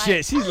watch If I-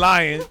 shit. She's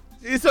lying.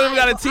 You still even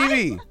got a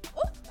TV.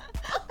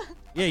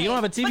 Yeah, you don't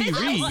have a TV. You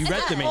read. You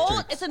read the Old,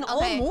 Matrix. it's an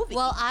Okay, old movie.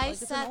 well, I Like,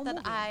 it's an said old that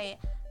movie. I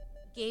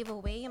gave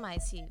away my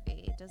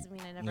TV. It doesn't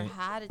mean I never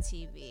had a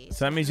TV.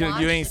 So that means you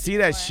watched ain't it see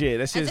that before. shit.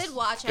 That shit. I did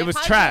watch it. It was I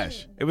probably trash.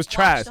 didn't It was watch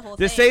trash. the whole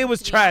They say thing, it was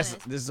to be trash.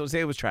 honest. They say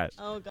it was trash.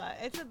 Oh god,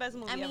 it's the best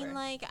movie I ever. mean,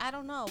 like, I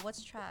don't know.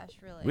 What's trash,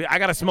 really? I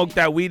gotta smoke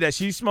that weed that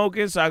she's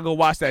smoking, so I go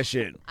watch that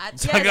shit. I I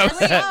guess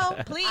go-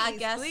 so. Please, I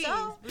guess please,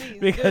 so. please.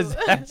 Because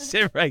do. that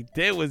shit right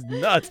there was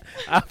nuts.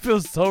 I feel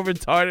so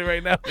retarded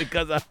right now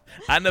because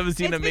I never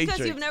seen It's the because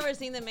Matrix. you've never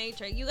seen the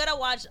Matrix. You gotta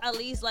watch at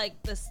least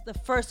like the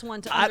first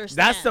one to I- understand.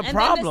 that's the and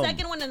problem. then the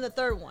second one and the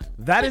third one.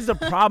 That is the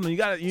problem.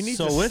 You need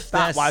So to with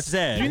stop that watching.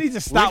 said, You need to we're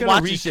stop gonna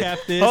watching recap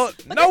shit. this. Oh,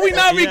 no, we're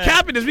not Yeah.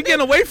 recapping this. We're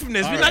getting away from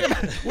this. All We're right.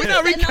 not We're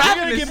recapping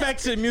gonna this. get back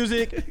to the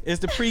music. It's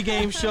the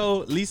pregame show.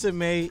 Lisa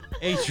May,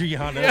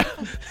 Adriana.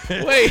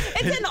 Wait,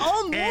 It's an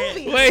old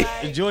movie. wait.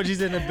 like-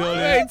 Georgie's in the building.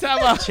 wait, time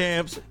out.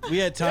 Champs. We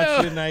had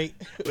time tonight.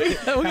 We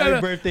Happy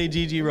gotta- birthday,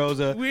 Gigi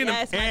Rosa. we in a-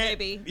 Yes, my And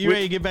baby. You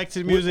ready to get back to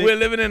the music? We're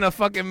living in a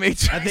fucking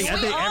Matrix. I think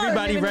We are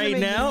everybody living in right the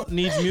now Matrix.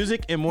 needs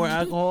music and more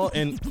alcohol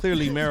and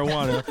clearly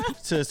marijuana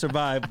to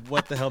survive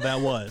what the hell that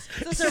was.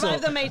 To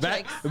survive the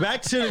Matrix.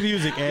 Back to the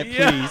music, Ed,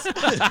 Yeah.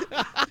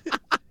 please.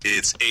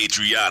 It's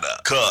Adriana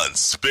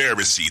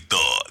Conspiracy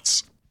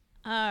Thoughts.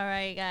 All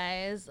right,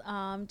 guys.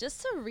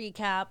 Just to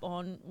recap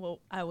on what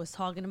I was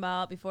talking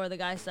about before the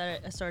guy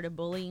started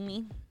bullying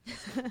me,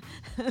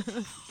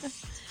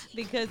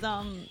 because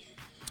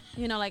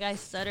you know, like I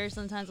stutter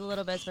sometimes a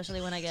little bit,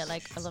 especially when I get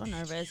like a little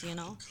nervous, you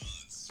know.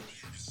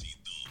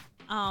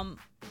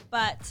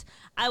 But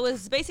I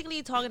was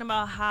basically talking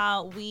about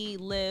how we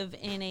live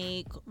in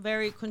a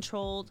very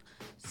controlled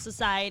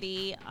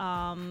society,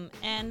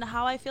 and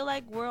how I feel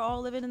like we're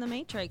all living in the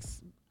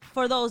Matrix.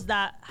 For those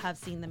that have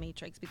seen the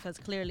Matrix, because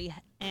clearly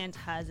Ant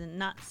hasn't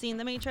not seen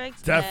the Matrix.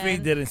 Definitely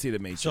and- didn't see the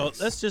Matrix. So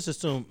let's just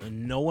assume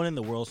no one in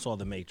the world saw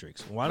the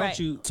Matrix. Why Right. don't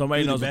you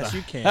Somebody do knows the what best the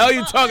you can? hell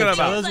you talking Well,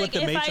 about. Tell us like, what the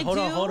if Matrix. I Hold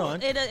on, do, hold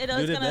on. it Do is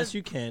the gonna- best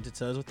you can to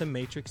tell us what the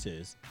Matrix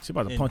is. She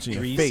about to in punch in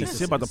your 3 face. sentences.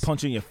 She about to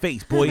punch in your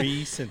face, boy.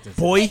 3 sentences.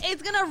 Boy.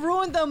 It's gonna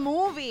ruin the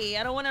movie.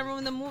 I don't want to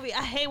ruin the movie.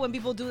 I hate when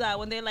people do that,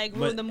 when they like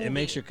ruin But the movie. it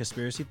makes your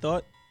conspiracy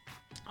thought.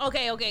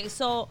 Okay.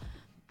 So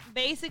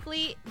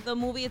basically, the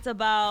movie, it's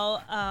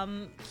about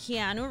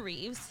Keanu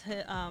Reeves.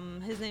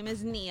 His name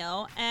is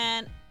Neo,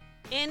 and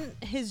in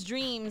his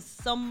dreams,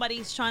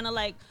 somebody's trying to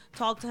like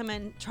talk to him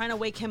and trying to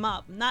wake him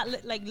up.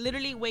 Not like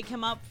literally wake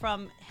him up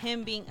from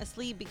him being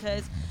asleep,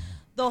 because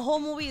the whole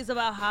movie is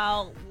about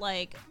how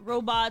like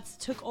robots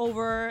took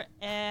over,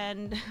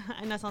 and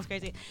I know that sounds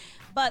crazy,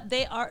 but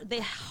they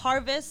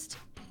harvest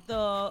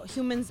the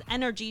humans'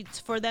 energy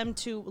for them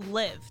to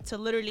live, to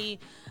literally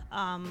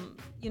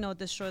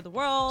destroy the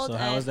world. So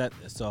how is that?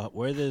 So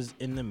where there's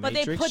in the But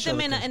Matrix? they put show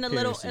them the in a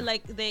little, conspiracy?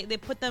 like they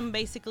put them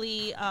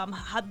basically.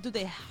 How do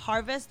they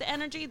harvest the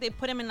energy? They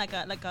put them in like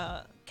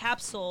a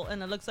capsule,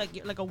 and it looks like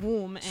a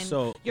womb, and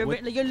So you're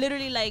with- you're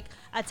literally like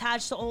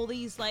attached to all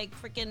these like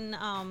freaking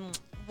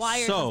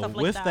wires and So stuff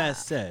like with that. that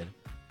said,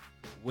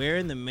 where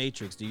in the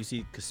Matrix do you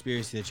see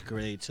conspiracy that you can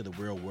relate to the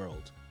real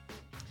world?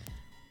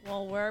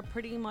 Well, we're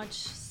pretty much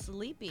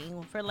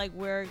sleeping for like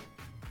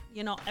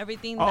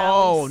everything. That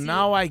Oh, we see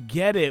now I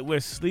get it. We're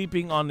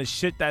sleeping on the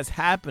shit that's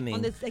happening.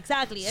 on this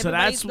exactly. So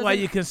Everybody that's why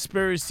doesn't- you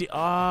conspiracy.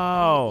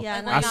 Oh, Yeah,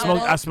 no, I no,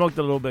 smoked. no. I smoked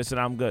a little bit, so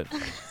now I'm good.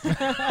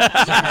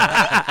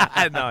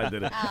 No, I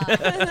didn't.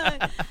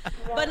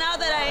 But now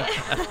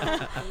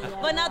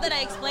that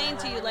I explained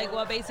to you, like,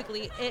 well,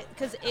 basically,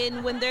 because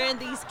when they're in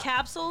these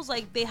capsules,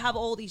 like, they have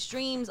all these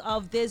dreams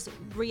of this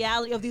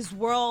reality, of this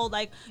world,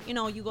 like,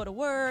 you go to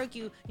work,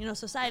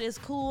 society is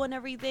cool and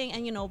everything,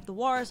 and the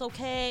war is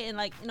okay, and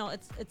like,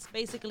 it's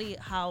basically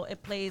how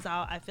it plays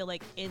out. I feel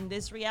like in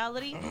this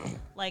reality,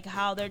 like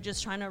how they're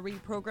just trying to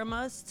reprogram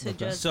us to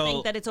just So-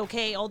 think that it's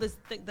okay. All this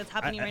that's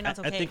happening right now is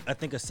okay. I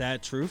think a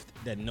sad truth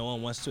that no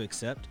one wants to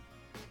accept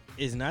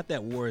is not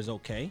that war is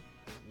okay.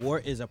 War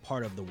is a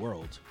part of the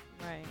world.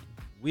 Right.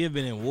 We have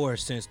been in war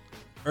since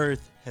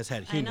Earth has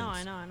had humans.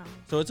 I know.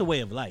 So it's a way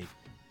of life.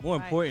 More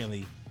Right.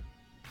 importantly,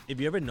 if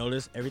you ever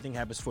notice, everything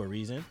happens for a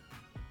reason.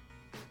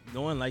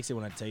 No one likes it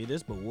when I tell you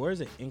this, but war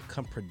is an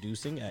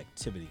income-producing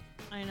activity.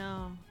 I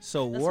know.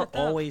 So That's war fucked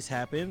up. always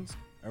happens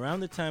around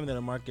the time that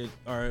a market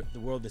or the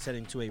world is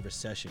heading to a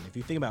recession. If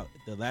you think about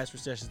the last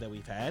recessions that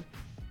we've had,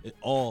 it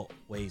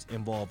always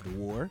involved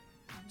war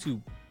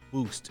to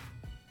boost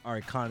our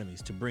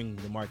economies, to bring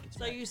the markets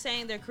So back. you're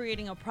saying they're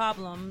creating a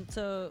problem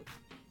to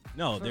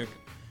No, they're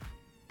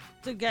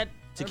get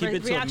to a keep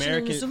it to reaction and a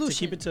America. To solution,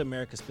 keep it to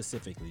America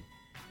specifically,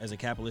 as a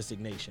capitalistic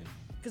nation.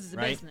 because it's a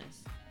right?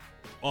 business.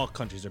 All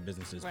countries are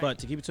businesses, Right. but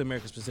to keep it to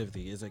America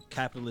specifically, is a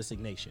capitalistic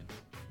nation.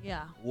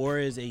 Yeah, War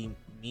is a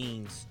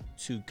means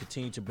to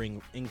continue to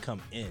bring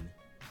income in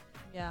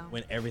yeah.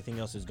 when everything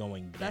else is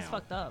going down. That's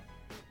fucked up.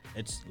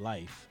 It's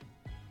life.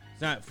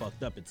 It's not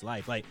fucked up. It's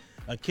life. Like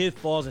a kid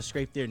falls and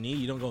scrapes their knee,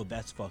 you don't go,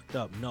 "That's fucked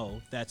up."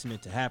 No, that's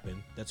meant to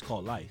happen. That's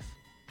called life.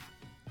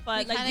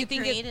 But we like, kind do you of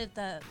think created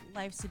the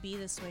life to be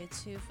this way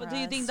too. but do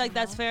you think like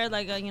that's fair?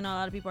 Like, a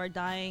lot of people are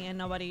dying and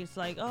nobody's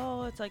like,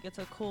 oh, it's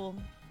a cool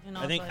You know,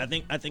 I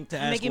think to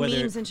I'm ask making whether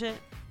memes and shit.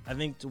 I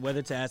think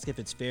whether to ask if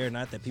it's fair or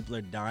not that people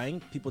are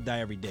dying. People die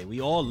every day.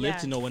 We all live to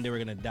Yes. know when they were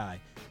gonna die.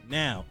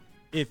 Now,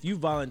 if you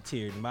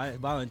volunteered,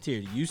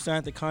 you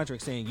signed the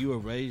contract saying you were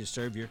ready to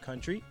serve your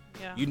country.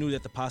 Yeah. You knew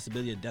that the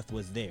possibility of death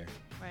was there.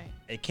 Right.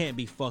 It can't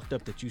be fucked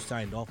up that you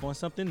signed off on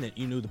something that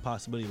you knew the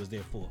possibility was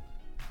there for.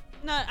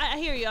 No, I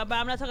hear you, but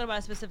I'm not talking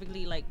about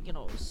specifically like, you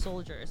know,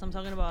 soldiers. I'm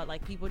talking about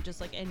like people just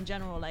like in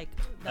general, like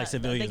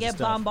Civilians. they get and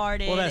stuff.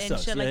 bombarded Well, that and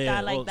sucks. shit Yeah, like yeah.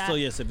 that, like Well, that. So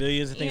yeah,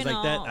 civilians and things You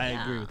like that. know, I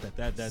yeah. agree with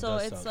that. That So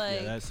does it's suck.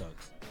 like- Yeah, that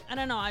sucks. I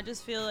don't know. I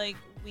just feel like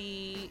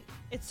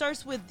it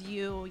starts with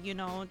you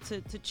know,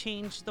 to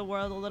change the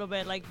world a little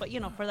bit. Like, but you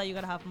know, for that you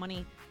gotta have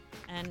money,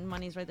 and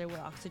money's right there with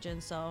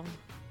oxygen. So,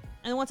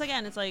 and once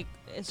again, it's like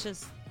it's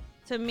just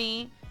to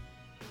me.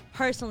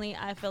 Personally,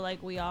 I feel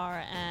like we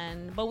are,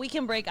 but we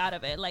can break out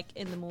of it, like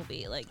in the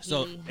movie. Like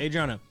So,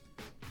 Adriana,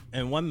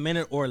 in 1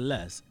 minute or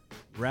less,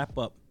 wrap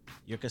up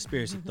your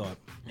conspiracy Mm-hmm. thought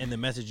and the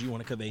message you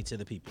want to convey to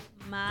the people.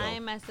 my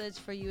Go. message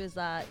for you is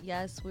that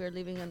yes, we're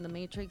living in the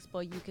matrix,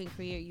 but you can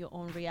create your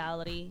own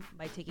reality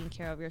by taking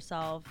care of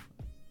yourself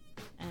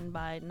and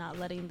by not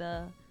letting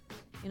the,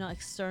 you know,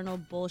 external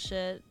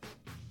bullshit,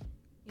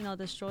 you know,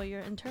 destroy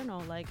your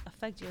internal, like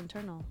affect your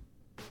internal.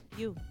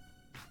 You.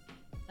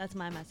 That's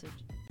my message.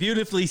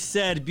 Beautifully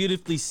said.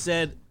 Beautifully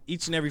said.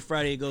 Each and every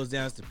Friday it goes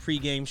down. It's the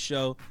pregame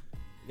show.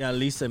 We got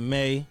Lisa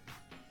May,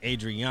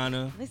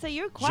 Adriana, They say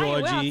you're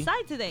quiet. We're Georgie.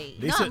 outside today.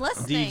 No, Lisa- I'm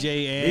listening.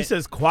 DJ Ant.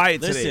 Lisa's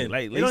quiet today. Listen,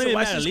 Like it don't Lisa, even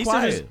why matter. she's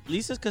quiet?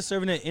 Lisa's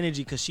conserving her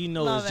energy because she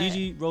knows Love it's it.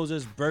 Gigi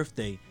Rosa's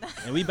birthday,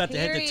 and we about to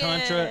head to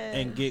Tantra Period.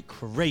 and get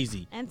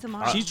crazy. And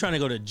tomorrow. She's trying to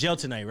go to jail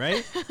tonight,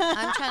 right?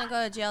 I'm trying to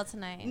go to jail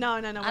tonight. No.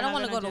 I don't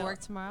want to go to work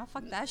tomorrow.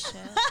 Fuck that shit.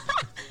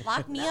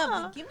 Lock me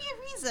up. Give me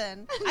a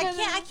reason.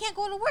 I can't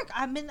go to work.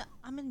 I'm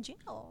in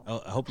jail.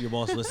 Oh, I hope your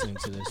boss listening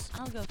to this. I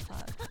don't give a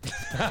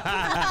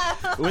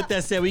fuck. With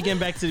that said, we getting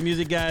back to the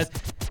music, guys.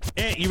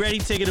 Ant, you ready?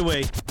 Take it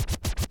away.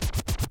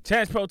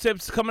 Champs Pro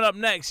Tips coming up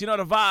next. You know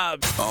the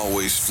vibes.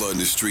 Always flooding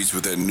the streets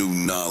with that new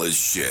knowledge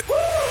shit.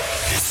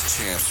 It's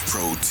Champs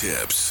Pro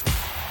Tips.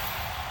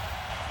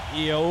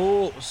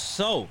 Yo,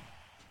 so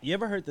you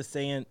ever heard the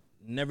saying,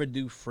 never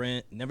do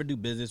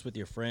business with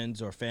your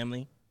friends or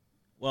family?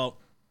 Well,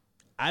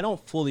 I don't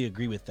fully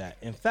agree with that.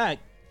 In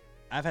fact,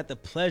 I've had the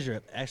pleasure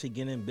of actually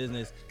getting in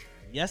business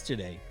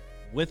yesterday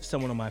with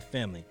someone in my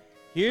family.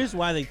 Here's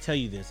why they tell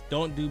you this.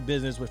 Don't do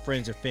business with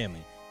friends or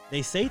family.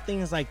 They say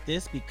things like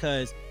this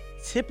because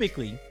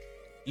typically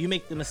you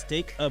make the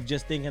mistake of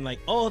just thinking like,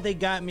 oh, they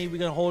got me. We're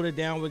going to hold it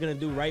down. We're going to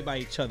do right by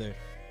each other,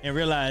 and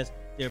realize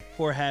their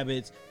poor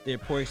habits, their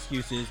poor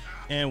excuses,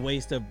 and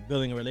waste of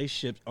building a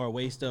relationship or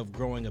waste of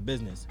growing a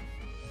business.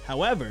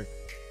 However,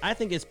 I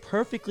think it's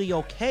perfectly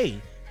okay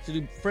to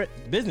do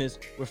business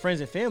with friends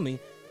and family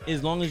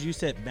as long as you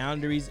set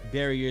boundaries,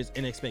 barriers,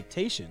 and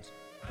expectations,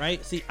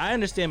 right? See, I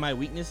understand my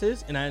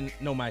weaknesses and I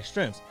know my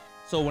strengths.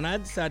 So when I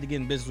decided to get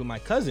in business with my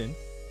cousin,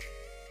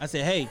 I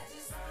said, hey,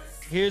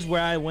 here's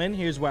where I win,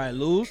 here's where I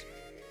lose.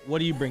 What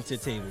do you bring to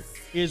the table?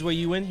 Here's where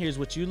you win, here's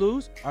what you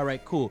lose. All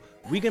right, cool.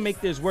 We can make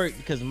this work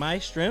because my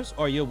strengths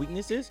are your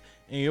weaknesses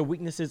and your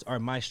weaknesses are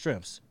my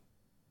strengths,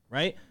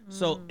 right?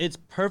 So it's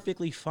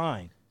perfectly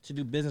fine to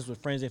do business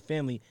with friends and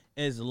family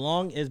as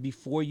long as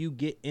before you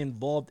get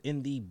involved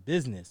in the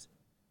business,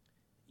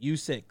 you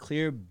set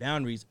clear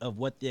boundaries of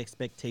what the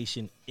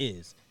expectation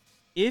is.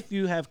 If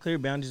you have clear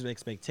boundaries of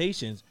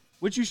expectations,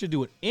 which you should do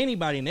with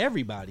anybody and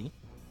everybody,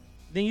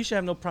 then you should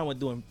have no problem with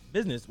doing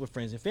business with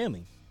friends and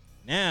family.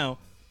 Now,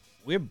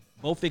 we're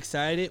both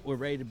excited. We're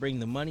ready to bring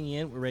the money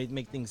in. We're ready to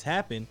make things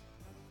happen.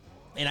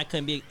 And I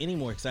couldn't be any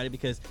more excited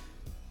because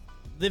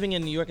living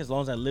in New York, as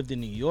long as I lived in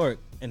New York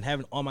and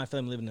having all my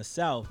family live in the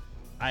South,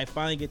 I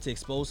finally get to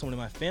expose someone in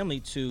my family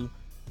to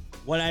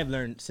what I've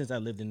learned since I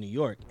lived in New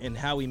York and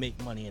how we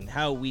make money and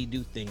how we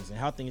do things and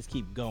how things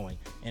keep going.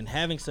 And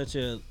having such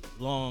a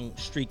long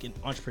streak in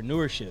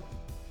entrepreneurship,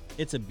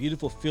 it's a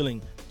beautiful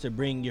feeling to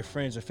bring your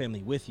friends or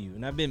family with you.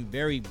 And I've been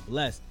very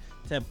blessed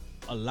to have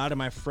a lot of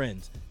my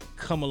friends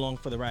come along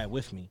for the ride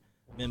with me.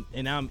 And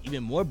now I'm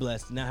even more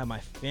blessed to now have my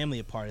family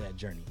a part of that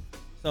journey.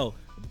 So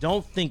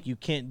don't think you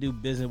can't do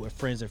business with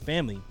friends or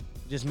family.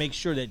 Just make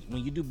sure that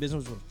when you do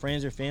business with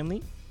friends or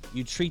family,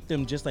 you treat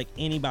them just like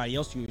anybody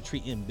else you would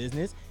treat in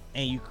business,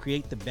 and you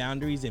create the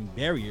boundaries and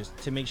barriers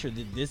to make sure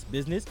that this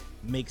business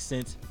makes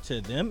sense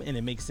to them and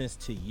it makes sense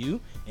to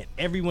you, and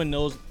everyone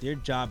knows their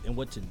job and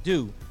what to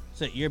do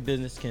so that your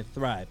business can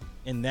thrive.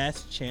 And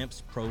that's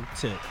Champs Pro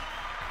Tip.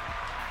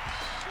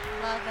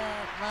 Love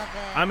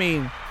it. I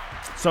mean,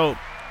 so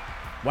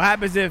what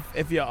happens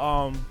if your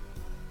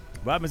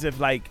what happens if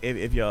like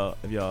if your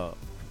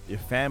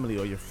family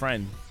or your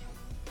friend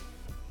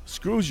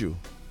screws you?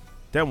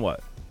 Then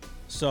what?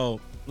 So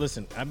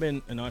listen, I've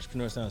been an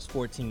entrepreneur since I was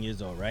 14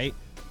 years old, right?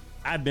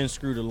 I've been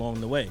screwed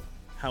along the way.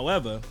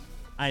 However,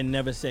 I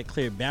never set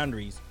clear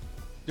boundaries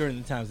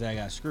during the times that I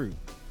got screwed.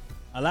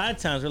 A lot of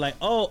times we're like,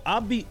 oh,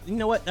 you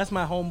know what? That's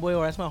my homeboy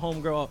or that's my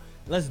homegirl.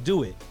 Let's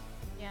do it.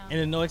 Yeah. And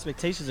then no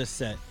expectations are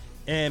set.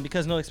 And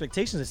because no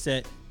expectations are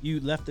set, you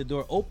left the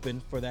door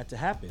open for that to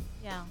happen.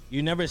 Yeah.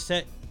 You never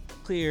set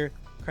clear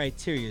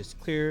criteria,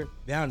 clear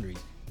boundaries.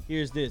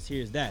 Here's this,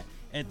 here's that.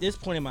 At this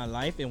point in my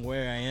life and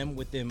where I am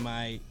within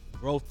my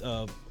growth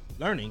of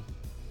learning,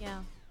 Yeah.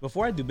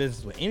 before I do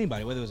business with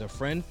anybody, whether it was a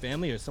friend,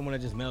 family, or someone I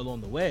just met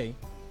along the way,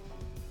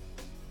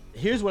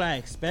 here's what I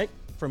expect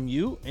from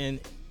you, and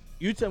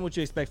you tell me what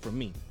you expect from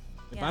me.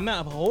 If Yeah. I'm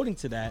not upholding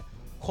to that,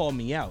 call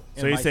me out.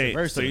 So and you vice say,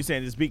 versa. so you're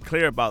saying just be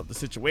clear about the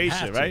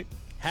situation, right?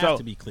 Have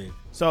to be clear.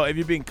 So if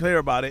you're being clear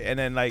about it, and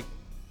then like,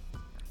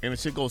 and the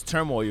shit goes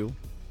turmoil,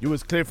 you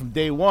was clear from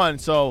day one.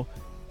 So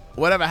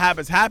whatever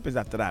happens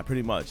after that,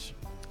 pretty much,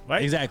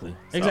 right? Exactly.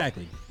 So,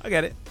 Exactly. I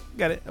get it.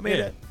 I mean,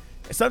 Yeah.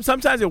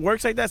 sometimes it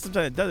works like that.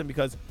 Sometimes it doesn't,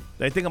 because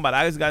the thing about it,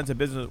 I just got into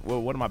business with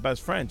one of my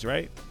best friends,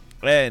 right?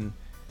 And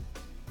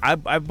I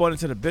bought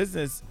into the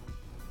business,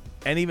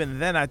 and even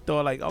then I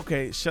thought like,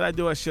 okay, should I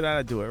do it? Should I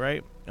not do it?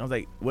 Right? I was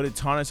like, would it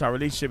tarnish our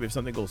relationship if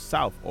something goes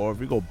south, or if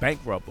we go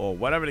bankrupt, or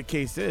whatever the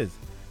case is,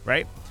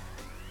 right?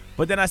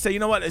 But then I said, you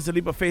know what? It's a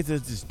leap of faith.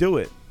 Let's just do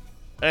it.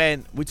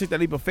 And we took that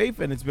leap of faith,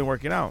 and it's been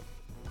working out.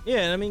 Yeah,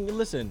 and I mean,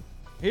 listen,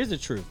 here's the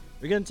truth.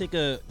 We're going to take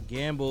a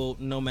gamble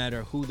no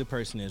matter who the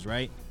person is,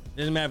 right?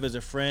 Doesn't matter if it's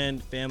a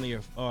friend, family,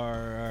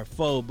 or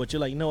foe, but you're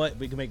like, you know what?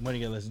 We can make money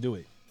together. Let's do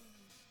it.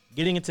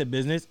 Getting into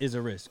business is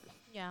a risk.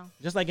 Yeah.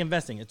 Just like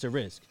investing, it's a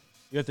risk.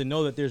 You have to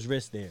know that there's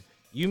risk there.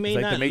 You may It's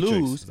like not the Matrix.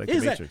 lose. It's like the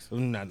Matrix.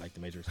 Not like the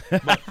Matrix.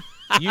 But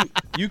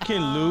you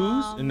can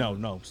lose.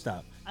 No,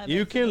 stop.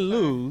 You can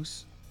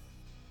lose,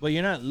 but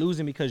you're not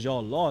losing because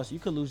y'all lost. You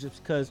could lose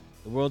just because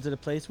the world's at a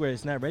place where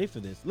it's not ready for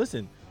this.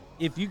 Listen,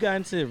 if you got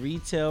into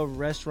retail,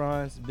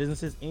 restaurants,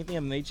 businesses, anything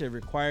of nature that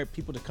required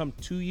people to come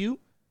to you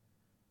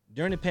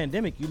during the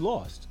pandemic, you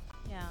lost.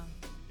 Yeah.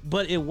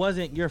 But it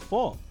wasn't your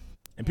fault.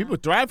 And people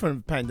thrive from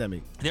the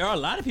pandemic. There are a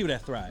lot of people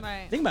that thrive.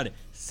 Right. Think about it.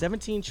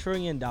 $17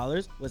 trillion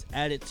was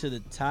added to the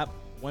top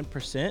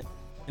 1%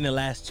 in the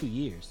last 2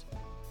 years.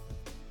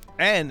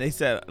 And they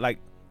said like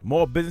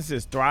more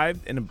businesses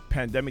thrived in the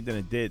pandemic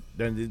than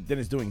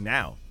it's doing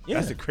now. Yeah.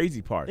 That's the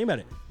crazy part. Think about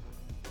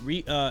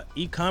it.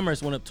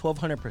 E-commerce went up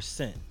 1,200%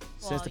 since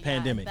Well, the yeah,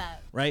 pandemic,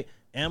 that. right?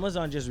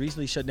 Amazon just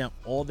recently shut down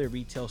all their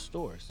retail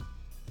stores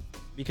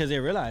because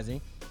they're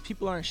realizing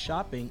people aren't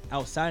shopping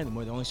outside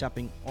anymore. They're only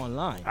shopping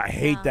online. I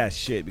hate that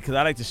shit because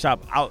I like to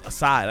shop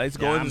outside. I like to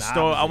go in the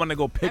store. I want to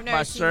go pick I've my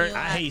never seen shirt. you.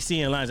 I hate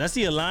seeing lines. I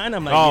see a line,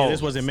 I'm like, Oh. yeah,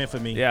 this wasn't meant for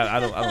me. Yeah, I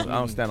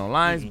don't stand on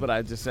lines, but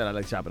I just said I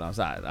like shopping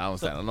outside. I don't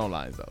stand on no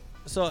lines though.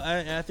 So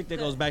I think that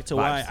goes back to Vibes.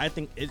 why I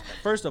think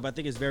first off, I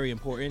think it's very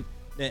important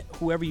that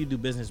whoever you do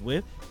business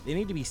with, they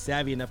need to be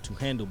savvy enough to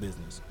handle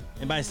business.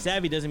 And by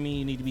savvy doesn't mean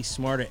you need to be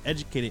smart or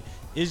educated.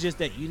 It's just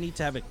that you need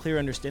to have a clear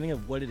understanding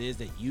of what it is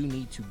that you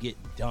need to get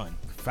done.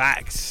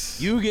 Facts.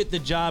 You get the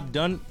job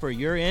done for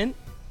your end.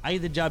 I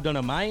get the job done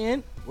on my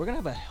end. We're going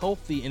to have a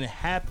healthy and a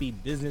happy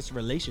business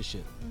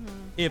relationship.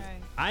 If Right.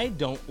 I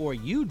don't or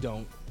you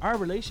don't, our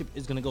relationship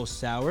is going to go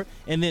sour.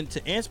 And then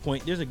to Ant's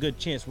point, there's a good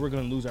chance we're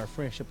going to lose our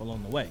friendship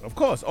along the way. Of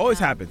course, always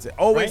happens. It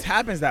always Right?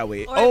 happens that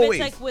way. Or Always.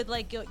 if it's like with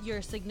like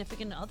your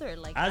significant other,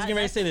 like I was getting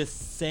ready to say the that's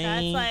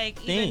same like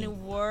thing.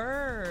 even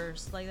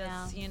worse. Like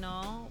that's Yeah. you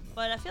know.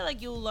 But I feel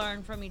like you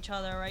learn from each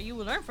other, right? You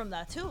will learn from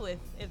that too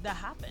if that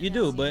happens. You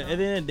do, but know? at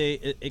the end of the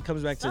day, it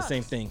comes back to the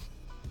same Sucks. thing.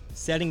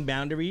 Setting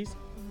boundaries,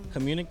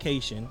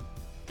 communication,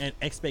 and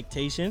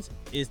expectations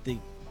is the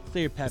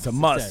clear path It's a to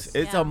must. success.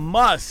 It's Yeah. a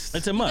must.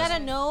 It's a You must.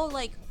 gotta know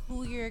like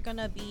who you're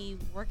gonna be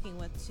working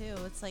with too.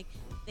 It's like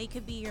they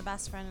could be your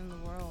best friend in the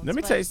world. Let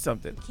me but tell you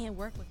something. You can't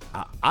work with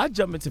them. I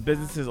jump into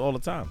businesses all the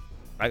time.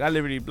 Like I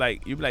literally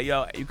like you be like,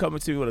 yo, you coming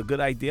to me with a good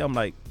idea. I'm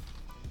like,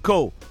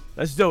 cool,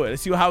 let's do it.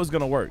 Let's see how it's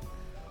gonna work.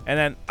 And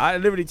then I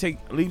literally take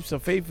leaps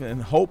of faith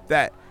and hope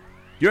that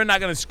you're not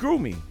gonna screw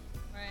me.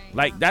 Right.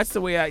 Like that's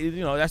the way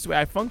that's the way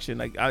I function.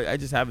 Like I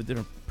just have a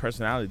different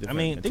personality. I Different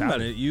mean, think about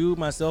mentality. it. You,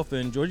 myself,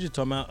 and Georgia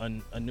talking about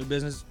a new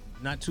business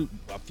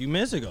a few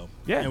minutes ago.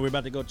 Yeah. And we're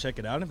about to go check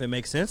it out. And if it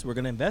makes sense, we're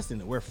gonna invest in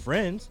it. We're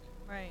friends,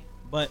 Right.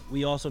 but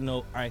we also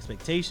know our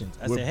expectations.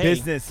 I We're said, hey,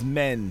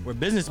 businessmen. we're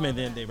businessmen at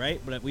the end of the day,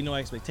 right? But we know our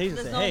expectations.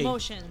 There's Say, no hey,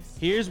 emotions.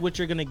 here's what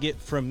you're gonna get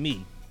from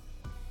me,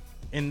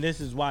 and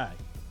this is why.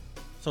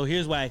 So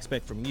here's what I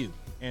expect from you,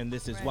 and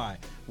this is Right. why.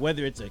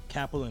 Whether it's a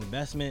capital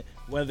investment,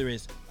 whether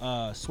it's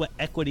sweat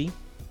equity,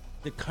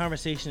 the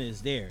conversation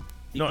is there.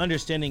 The No.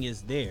 understanding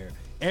is there.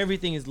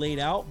 Everything is laid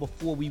out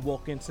before we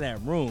walk into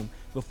that room,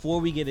 before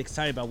we get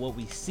excited about what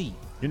we see.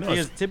 You know,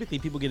 because it's- typically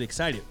people get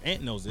excited.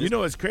 Ant knows this. You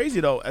know, it's crazy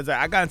though. As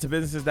I got into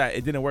businesses that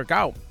it didn't work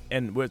out,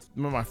 and with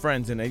my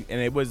friends, and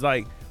it was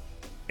like,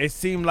 it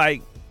seemed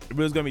like it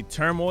was gonna be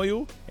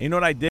turmoil. And you know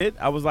what I did?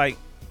 I was like,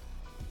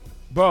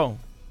 bro,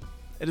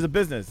 it is a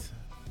business.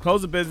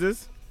 Close the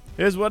business.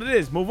 Here's what it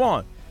is. Move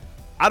on.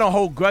 I don't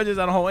hold grudges.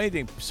 I don't hold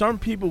anything. Some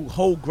people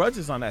hold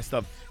grudges on that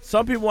stuff.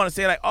 Some people want to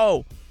say like,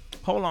 oh,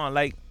 hold on,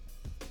 like,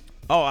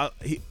 oh,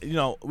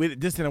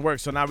 this didn't work,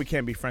 so now we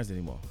can't be friends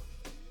anymore.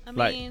 I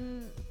like-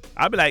 mean,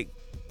 I'd be like,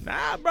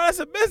 nah, bro, it's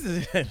a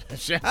business.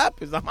 Shit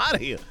happens. I'm out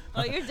of here.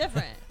 oh, you're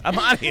different. I'm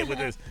out of here with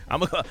this. I'm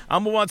gonna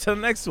move on to the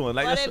next one.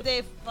 Like, What that's if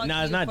they fuck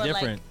Nah, it's you not for,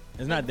 different. Like,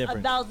 It's not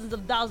different. thousands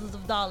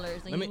of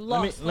dollars, and you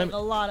lost a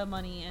lot of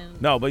money.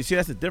 And No, but you see,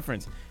 that's the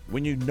difference.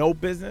 When you know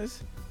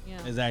business, yeah.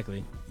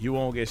 Exactly. you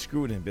won't get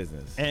screwed in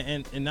business.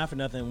 And not for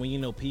nothing, when you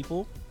know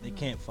people, they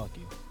can't fuck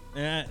you.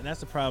 And that's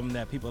the problem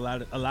that people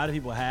a lot of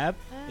people have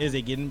is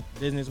they get in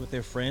business with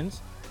their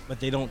friends, but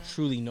they don't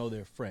truly know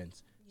their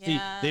friends. See,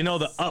 they know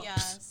the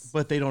ups,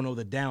 but they don't know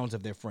the downs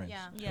of their friends.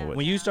 Yeah.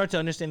 When you start to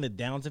understand the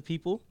downs of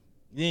people,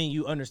 then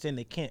you understand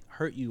they can't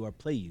hurt you or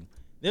play you.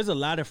 There's a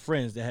lot of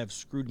friends that have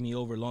screwed me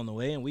over along the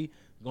way, and we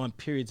go on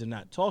periods of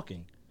not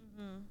talking,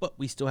 but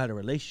we still had a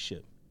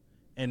relationship.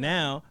 And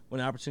now, when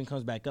the opportunity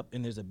comes back up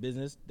and there's a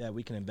business that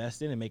we can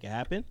invest in and make it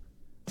happen,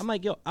 I'm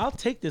like, yo, I'll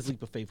take this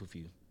leap of faith with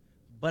you,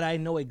 but I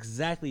know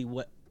exactly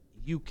what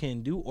you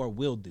can do or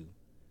will do.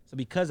 So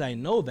because I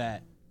know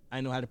that,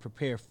 I know how to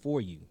prepare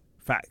for you.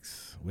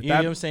 Facts. You know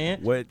what I'm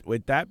saying?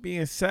 With that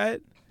being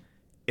said,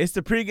 it's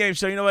the pregame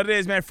show. You know what it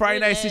is, man. Friday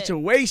night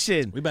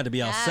situation. We about to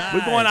be outside.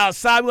 We're going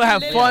outside. We'll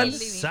have fun.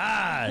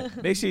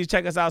 Outside. Make sure you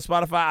check us out.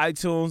 Spotify,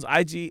 iTunes,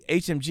 IG,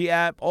 HMG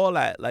app, all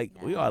that. Like,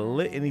 we are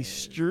lit in these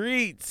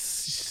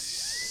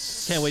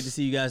streets. Can't wait to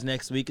see you guys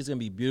next week. It's going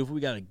to be beautiful.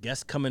 We got a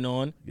guest coming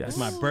on. Yes. It's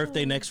my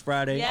birthday next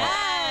Friday.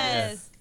 Yes.